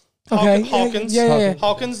Dawkins. Okay. Hawkins. Yeah.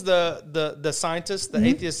 Hawkins, the scientist, the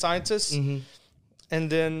atheist scientist. Mm-hmm. And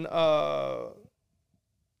then the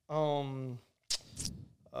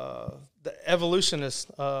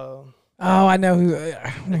evolutionist. I know who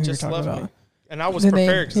you're talking about. And I was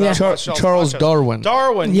prepared because Charles Darwin.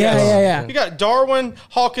 Darwin, yeah. You got Darwin,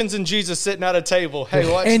 Hawkins, and Jesus sitting at a table. Hey,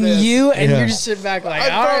 watch and this. You're just sitting back like,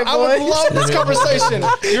 all right, I would love this conversation.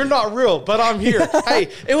 You're not real, but I'm here. Hey,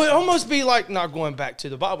 it would almost be like, not going back to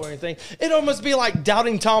the Bible or anything, it'd almost be like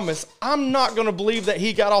doubting Thomas. I'm not going to believe that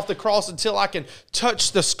he got off the cross until I can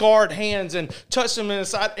touch the scarred hands and touch them in the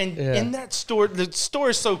side. And in that story, the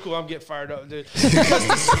story is so cool. I'm getting fired up, dude.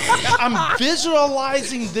 Because I'm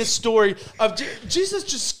visualizing this story of Jesus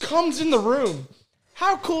just comes in the room.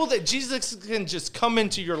 How cool that Jesus can just come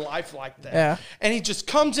into your life like that. Yeah. And he just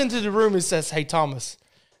comes into the room and says, hey, Thomas.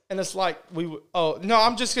 And it's like,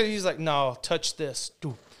 he's like, no, touch this.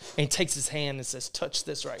 And he takes his hand and says, touch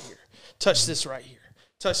this right here. Touch this right here.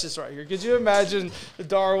 Touch this right here. Could you imagine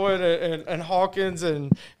Darwin and Hawkins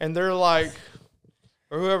and they're like,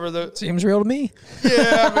 or whoever seems real to me.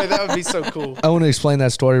 Yeah, that would be so cool. I want to explain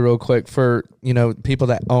that story real quick for people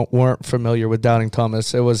that weren't familiar with Doubting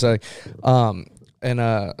Thomas. It was an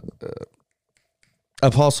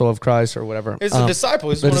apostle of Christ or whatever. It's a disciple.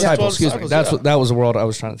 He's one of the 12 disciples. That was the word I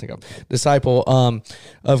was trying to think of. Disciple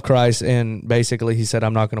of Christ, and basically he said,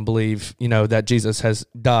 "I'm not going to believe that Jesus has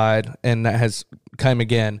died and that has come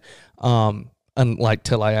again."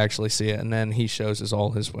 Till I actually see it, and then he shows us all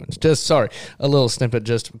his wounds. A little snippet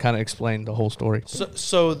just to kind of explain the whole story.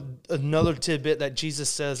 So another tidbit that Jesus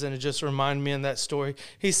says, and it just reminded me in that story,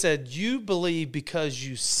 he said, you believe because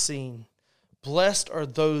you've seen. Blessed are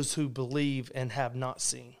those who believe and have not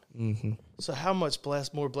seen. Mm-hmm. So how much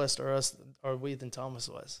more blessed are we than Thomas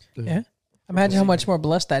was? Yeah. Imagine how much more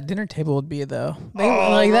blessed that dinner table would be, though.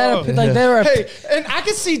 Hey, and I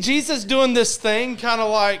could see Jesus doing this thing, kind of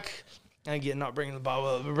like, And again, not bringing the Bible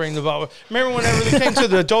up, but bringing the Bible up. Remember whenever they came to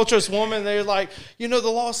the adulterous woman, they're like, the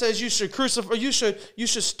law says you should crucify, you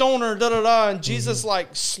should stone her, da-da-da. And Jesus,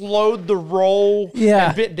 slowed the roll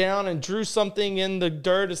and bit down and drew something in the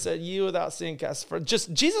dirt and said, you without sin cast the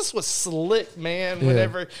first. Jesus was slick, man,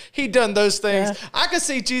 whenever he done those things. Yeah. I could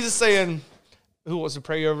see Jesus saying, who wants to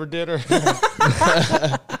pray over dinner?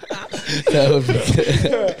 That would be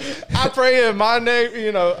good. I pray in my name.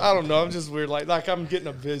 I don't know. I'm just weird. Like I'm getting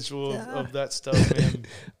a visual of that stuff, man.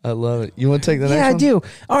 I love it. You want to take the next one? Yeah, I do.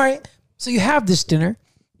 All right. So you have this dinner.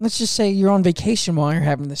 Let's just say you're on vacation while you're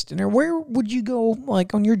having this dinner. Where would you go,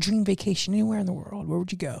 on your dream vacation, anywhere in the world? Where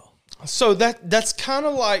would you go? So that's kind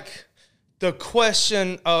of like the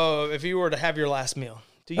question of if you were to have your last meal.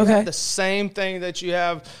 Do you have the same thing that you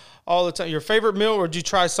have all the time? Your favorite meal, or do you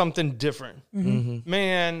try something different? Mm-hmm.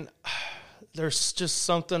 Man, there's just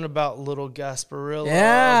something about Little Gasparilla.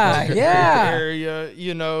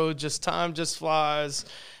 Area, just time just flies.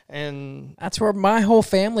 And that's where my whole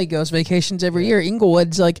family goes vacations every year.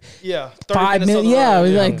 Inglewood's 5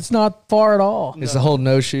 minutes. It's not far at all. It's the whole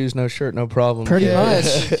no shoes, no shirt, no problem. Pretty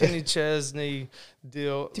much. Kenny Chesney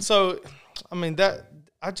deal. So, I mean, I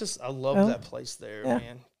love that place there,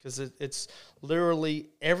 man. Because it's literally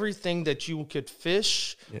everything that you could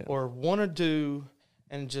fish or want to do,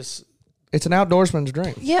 and just it's an outdoorsman's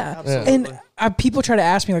dream. Yeah, absolutely. And people try to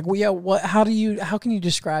ask me how can you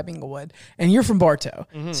describe Inglewood? And you're from Bartow,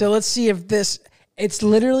 so let's see if it's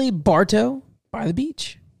literally Bartow by the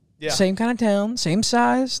beach. Yeah. Same kind of town, same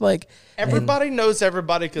size. Everybody knows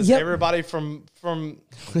everybody because everybody from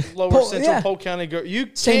Lower Central Polk County you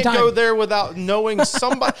can't go there without knowing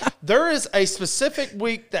somebody. There is a specific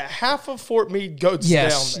week that half of Fort Meade goes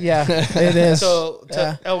down there. Yeah, it is. to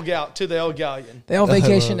the El Galleon. They all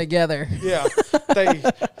vacation together. Yeah. They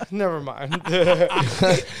never mind.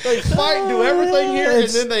 They fight and do everything here, and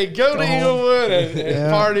then they go to Inglewood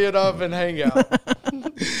and party it up and hang out.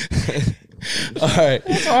 All right.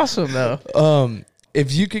 That's awesome, though.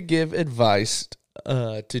 If you could give advice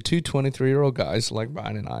to two 23-year-old guys like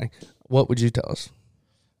Brian and I, what would you tell us?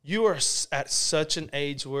 You are at such an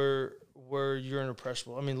age where you're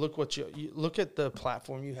impressionable. I mean, look look at the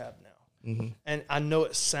platform you have now. Mm-hmm. And I know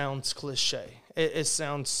it sounds cliche. It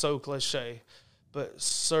sounds so cliche, but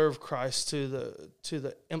serve Christ to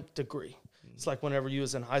the nth degree. Mm-hmm. It's like whenever you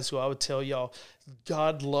was in high school, I would tell y'all,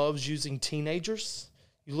 God loves using teenagers.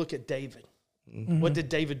 You look at David. Mm-hmm. What did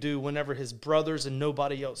David do whenever his brothers and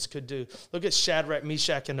nobody else could do? Look at Shadrach,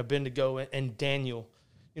 Meshach, and Abednego and Daniel.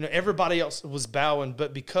 Everybody else was bowing,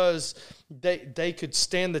 but because they could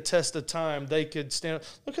stand the test of time, they could stand.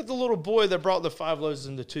 Look at the little boy that brought the 5 loaves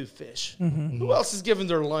and the 2 fish. Mm-hmm. Who else is giving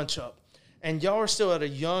their lunch up? And y'all are still at a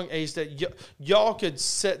young age that y'all could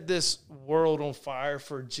set this world on fire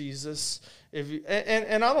for Jesus.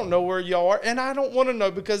 And I don't know where y'all are, and I don't want to know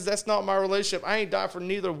because that's not my relationship. I ain't died for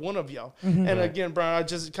neither one of y'all. Mm-hmm. And again, Brian, I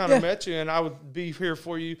just kind of met you, and I would be here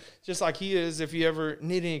for you just like he is if you ever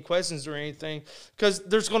need any questions or anything. Because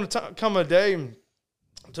there's going to come a day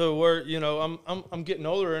to where I'm getting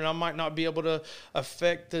older, and I might not be able to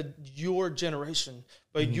affect your generation,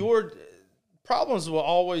 but your problems will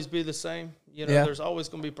always be the same. There's always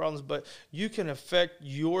going to be problems, but you can affect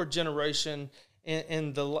your generation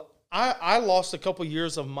in the. I lost a couple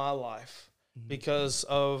years of my life because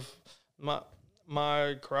of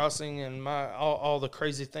my crossing and all the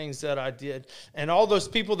crazy things that I did, and all those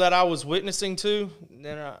people that I was witnessing to.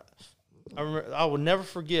 Then I will never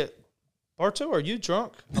forget. Bartow, are you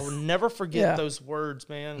drunk? I will never forget those words,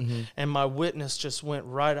 man. Mm-hmm. And my witness just went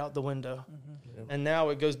right out the window. Mm-hmm. Yeah. And now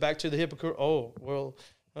it goes back to the hypocrite. Oh, well,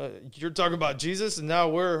 you're talking about Jesus, and now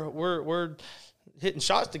we're hitting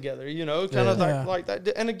shots together, kind of like that.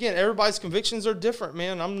 And again, everybody's convictions are different,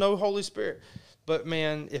 man. I'm no Holy Spirit. But,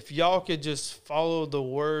 man, if y'all could just follow the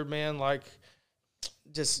word, man,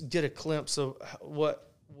 just get a glimpse of what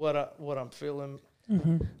I'm feeling.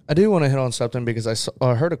 Mm-hmm. I do want to hit on something because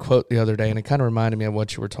I heard a quote the other day, and it kind of reminded me of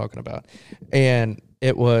what you were talking about. And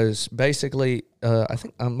it was basically, I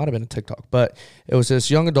think it might have been a TikTok, but it was this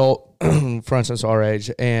young adult, for instance, our age,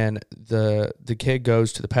 and the kid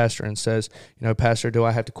goes to the pastor and says, Pastor, do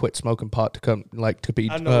I have to quit smoking pot to come, to be?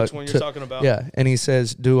 I know which one you're talking about. Yeah, and he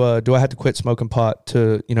says, do I have to quit smoking pot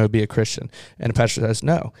to, be a Christian? And the pastor says,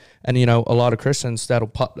 no. And, a lot of Christians, that'll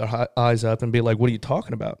pop their eyes up and be like, what are you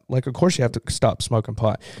talking about? Of course you have to stop smoking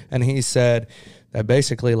pot. And he said that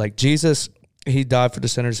basically, Jesus, he died for the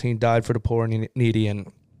sinners, he died for the poor and needy,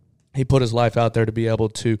 and he put his life out there to be able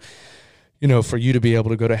to, for you to be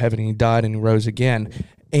able to go to heaven, and he died and he rose again.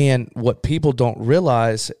 And what people don't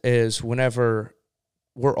realize is whenever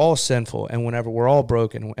we're all sinful, and whenever we're all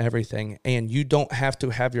broken and everything, and you don't have to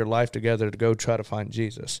have your life together to go try to find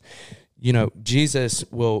Jesus. You know, Jesus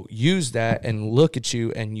will use that and look at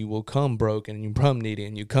you, and you will come broken and you come needy,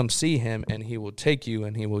 and you come see him, and he will take you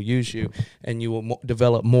and he will use you, and you will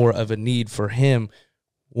develop more of a need for him,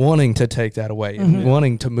 wanting to take that away and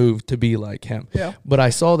wanting to move to be like him. Yeah. But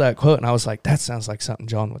I saw that quote and I was like, that sounds like something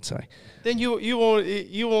John would say. Then you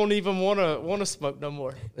won't even want to smoke no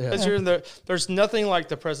more, because you're in there. There's nothing like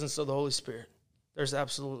the presence of the Holy Spirit. There's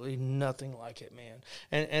absolutely nothing like it, man.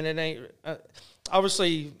 And it ain't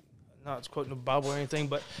obviously not quoting the Bible or anything,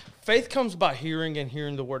 but faith comes by hearing, and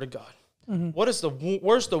hearing the Word of God. Where's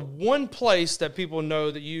the one place that people know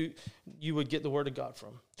that you would get the Word of God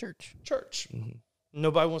from? Church.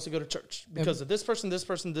 Nobody wants to go to church because of this person.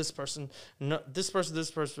 No, this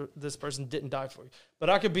person didn't die for you. But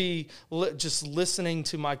I could be just listening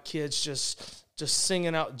to my kids just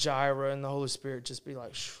singing out Jireh, and the Holy Spirit just be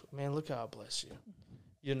like, man, look how I bless you.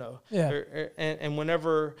 You know? Yeah. And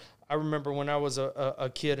whenever, I remember when I was a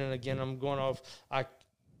kid, and again, I'm going off, I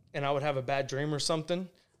would have a bad dream or something.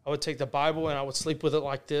 I would take the Bible and I would sleep with it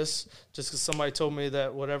like this, just because somebody told me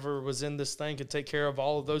that whatever was in this thing could take care of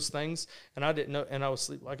all of those things, and I didn't know, and I would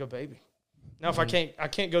sleep like a baby. Now, if I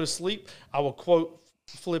can't go to sleep, I will quote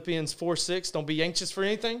Philippians 4:6, don't be anxious for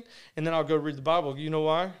anything, and then I'll go read the Bible. You know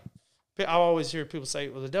why? I always hear people say,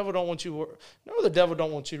 well, the devil don't want you. No, the devil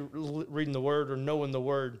don't want you reading the Word or knowing the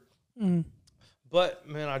Word. But,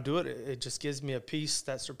 man, I do it. It just gives me a peace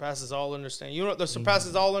that surpasses all understanding. You know what the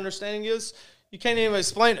surpasses all understanding is? You can't even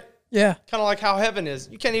explain it. Yeah. Kind of like how heaven is.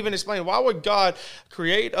 You can't even explain it. Why would God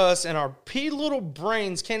create us, and our little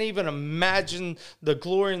brains can't even imagine the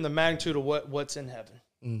glory and the magnitude of what's in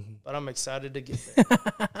heaven? But I'm excited to get there.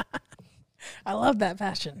 I love that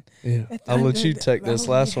passion. Yeah. I'll let you take this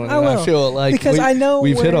last one. I feel like because I know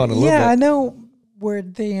we've hit on a little bit. Yeah, I know where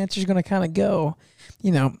the answer is going to kind of go.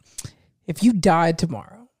 You know, if you died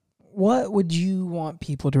tomorrow, what would you want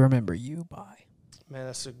people to remember you by? Man,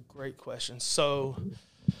 that's a great question. So,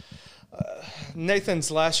 Nathan's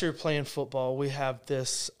last year playing football, we have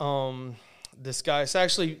this this guy. It's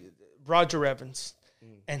actually Roger Evans,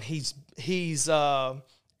 and he's our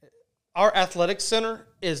athletic center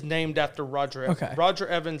is named after Roger Evans. Okay. Roger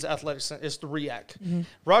Evans Athletic Center is the REAC.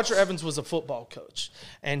 Roger Evans was a football coach,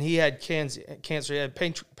 and he had cancer. He had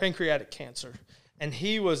pancreatic cancer. And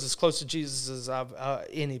he was as close to Jesus as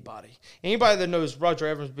anybody. Anybody that knows Roger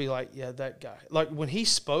Evans would be like, yeah, that guy. Like, when he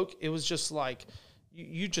spoke, it was just like,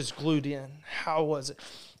 you just glued in. How was it?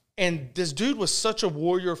 And this dude was such a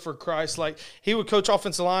warrior for Christ. Like, he would coach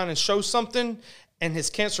offensive line and show something, and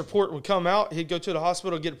his cancer report would come out. He'd go to the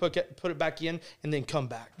hospital, put it back in, and then come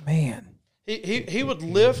back. Man. He would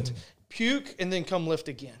lift, puke, and then come lift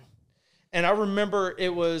again. And I remember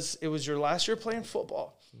it was your last year playing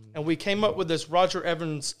football. And we came up with this Roger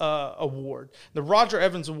Evans award. The Roger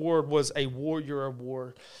Evans Award was a warrior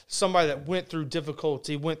award, somebody that went through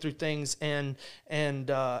difficulty, went through things, and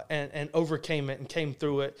overcame it and came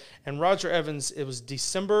through it. And Roger Evans, it was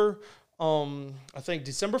December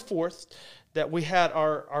 4th, that we had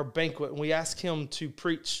our banquet, and we asked him to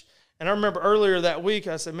preach. And I remember earlier that week,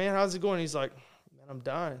 I said, man, how's it going? He's like, man, I'm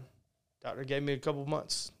dying. Doctor gave me a couple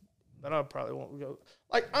months. Then I probably won't go.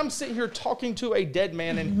 Like, I'm sitting here talking to a dead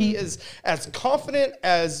man, and he is as confident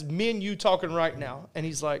as me and you talking right now. And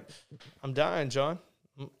he's like, I'm dying, John.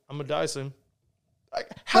 I'm going to die soon. Like,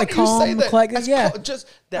 how like do you say that? Collected, yeah. Just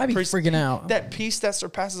that I'd be freaking out. That peace that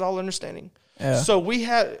surpasses all understanding. Yeah. So we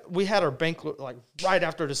had our banquet like right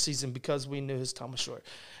after the season, because we knew his time was short.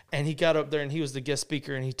 And he got up there, and he was the guest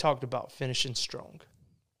speaker, and he talked about finishing strong.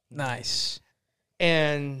 Nice.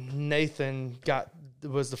 And Nathan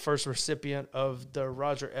was the first recipient of the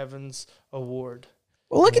Roger Evans Award.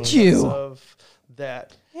 Well, look at you. Of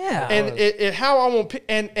that. Yeah. And how I want,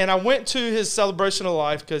 and I went to his celebration of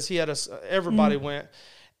life, because he had everybody went.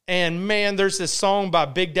 And man, there's this song by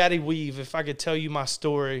Big Daddy Weave. If I could tell you my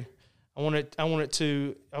story, I want it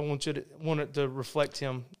to reflect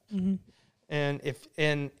him. And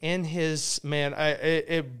in his, man,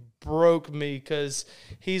 it broke me, because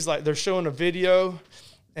he's like, they're showing a video,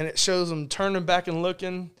 and it shows him turning back and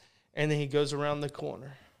looking, and then he goes around the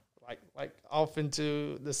corner, like off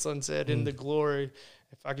into the sunset in the glory.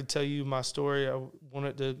 If I could tell you my story, I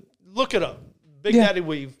wanted to look it up. Big Daddy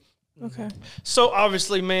Weave. Okay. So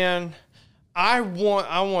obviously, man, I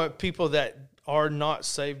want people that are not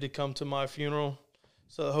saved to come to my funeral,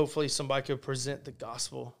 so that hopefully somebody could present the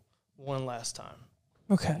gospel one last time.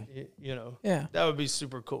 Okay. You know. Yeah. That would be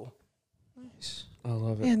super cool. Nice. I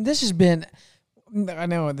love it. And this has been I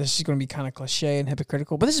know this is going to be kind of cliche and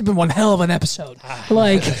hypocritical, but this has been one hell of an episode.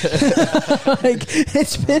 Like, like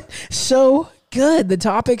it's been so good. The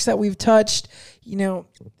topics that we've touched, you know,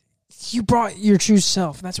 you brought your true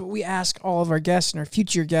self. And that's what we ask all of our guests and our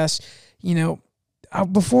future guests. You know,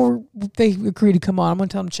 before they agree to come on, I'm going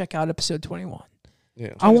to tell them to check out episode 21.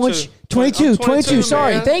 Yeah. I want you 22.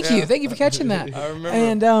 Sorry. Man. Thank you for catching that. I remember.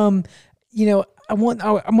 And you know, I'm going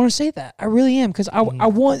to say that. I really am, because I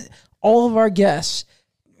want all of our guests,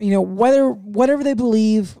 you know, whatever they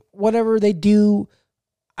believe, whatever they do,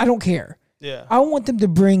 I don't care. Yeah. I want them to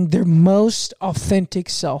bring their most authentic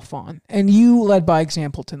self on. And you led by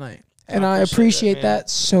example tonight. And I appreciate that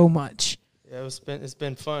so much. Yeah, it's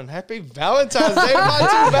been fun. Happy Valentine's Day, my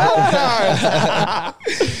two Valentines.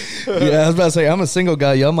 Yeah, I was about to say, I'm a single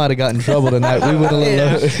guy. Y'all might have gotten in trouble tonight. We would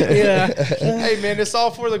have Hey, man, it's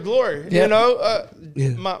all for the glory. Yeah. You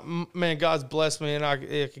know, man, God's blessed me, and I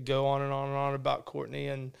could go on and on and on about Courtney,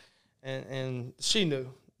 and she knew,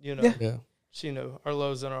 you know. Yeah. She knew our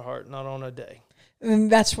love's in our heart, not on a day.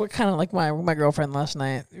 And that's what kind of like my girlfriend last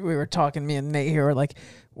night, we were talking, me and Nate here, were like,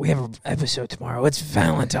 we have an episode tomorrow. It's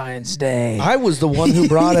Valentine's Day. I was the one who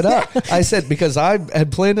brought it up. I said, because I had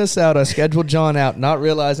planned this out, I scheduled John out, not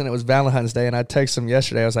realizing it was Valentine's Day, and I texted him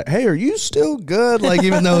yesterday. I was like, hey, are you still good? Like,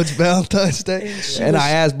 even though it's Valentine's Day. And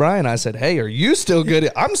I asked Brian, I said, hey, are you still good?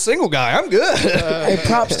 I'm a single guy. I'm good. Hey,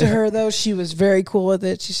 props to her, though. She was very cool with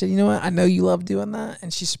it. She said, you know what? I know you love doing that,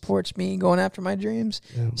 and she supports me going after my dreams.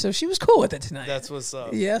 Yeah. So she was cool with it tonight. That's what's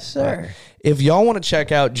up. Yes, sir. If y'all want to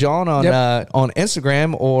check out John on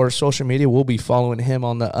Instagram or social media, we'll be following him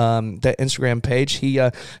on the Instagram page. He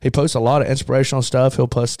posts a lot of inspirational stuff. He'll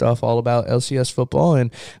post stuff all about LCS football,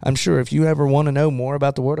 and I'm sure if you ever want to know more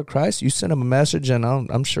about the Word of Christ, you send him a message, and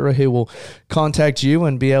I'm sure he will contact you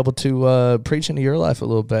and be able to preach into your life a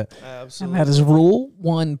little bit. Absolutely. And that is Rule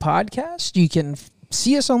One Podcast. You can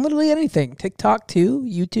see us on literally anything. TikTok too,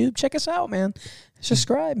 YouTube. Check us out, man.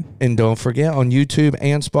 Subscribe. And don't forget, on YouTube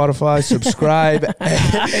and Spotify, subscribe,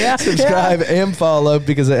 and follow,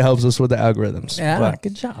 because it helps us with the algorithms. Yeah, but,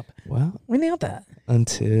 good job. well, We nailed that.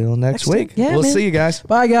 until next week. Yeah, we'll man. see you guys.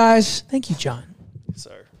 Bye, guys. Thank you, John.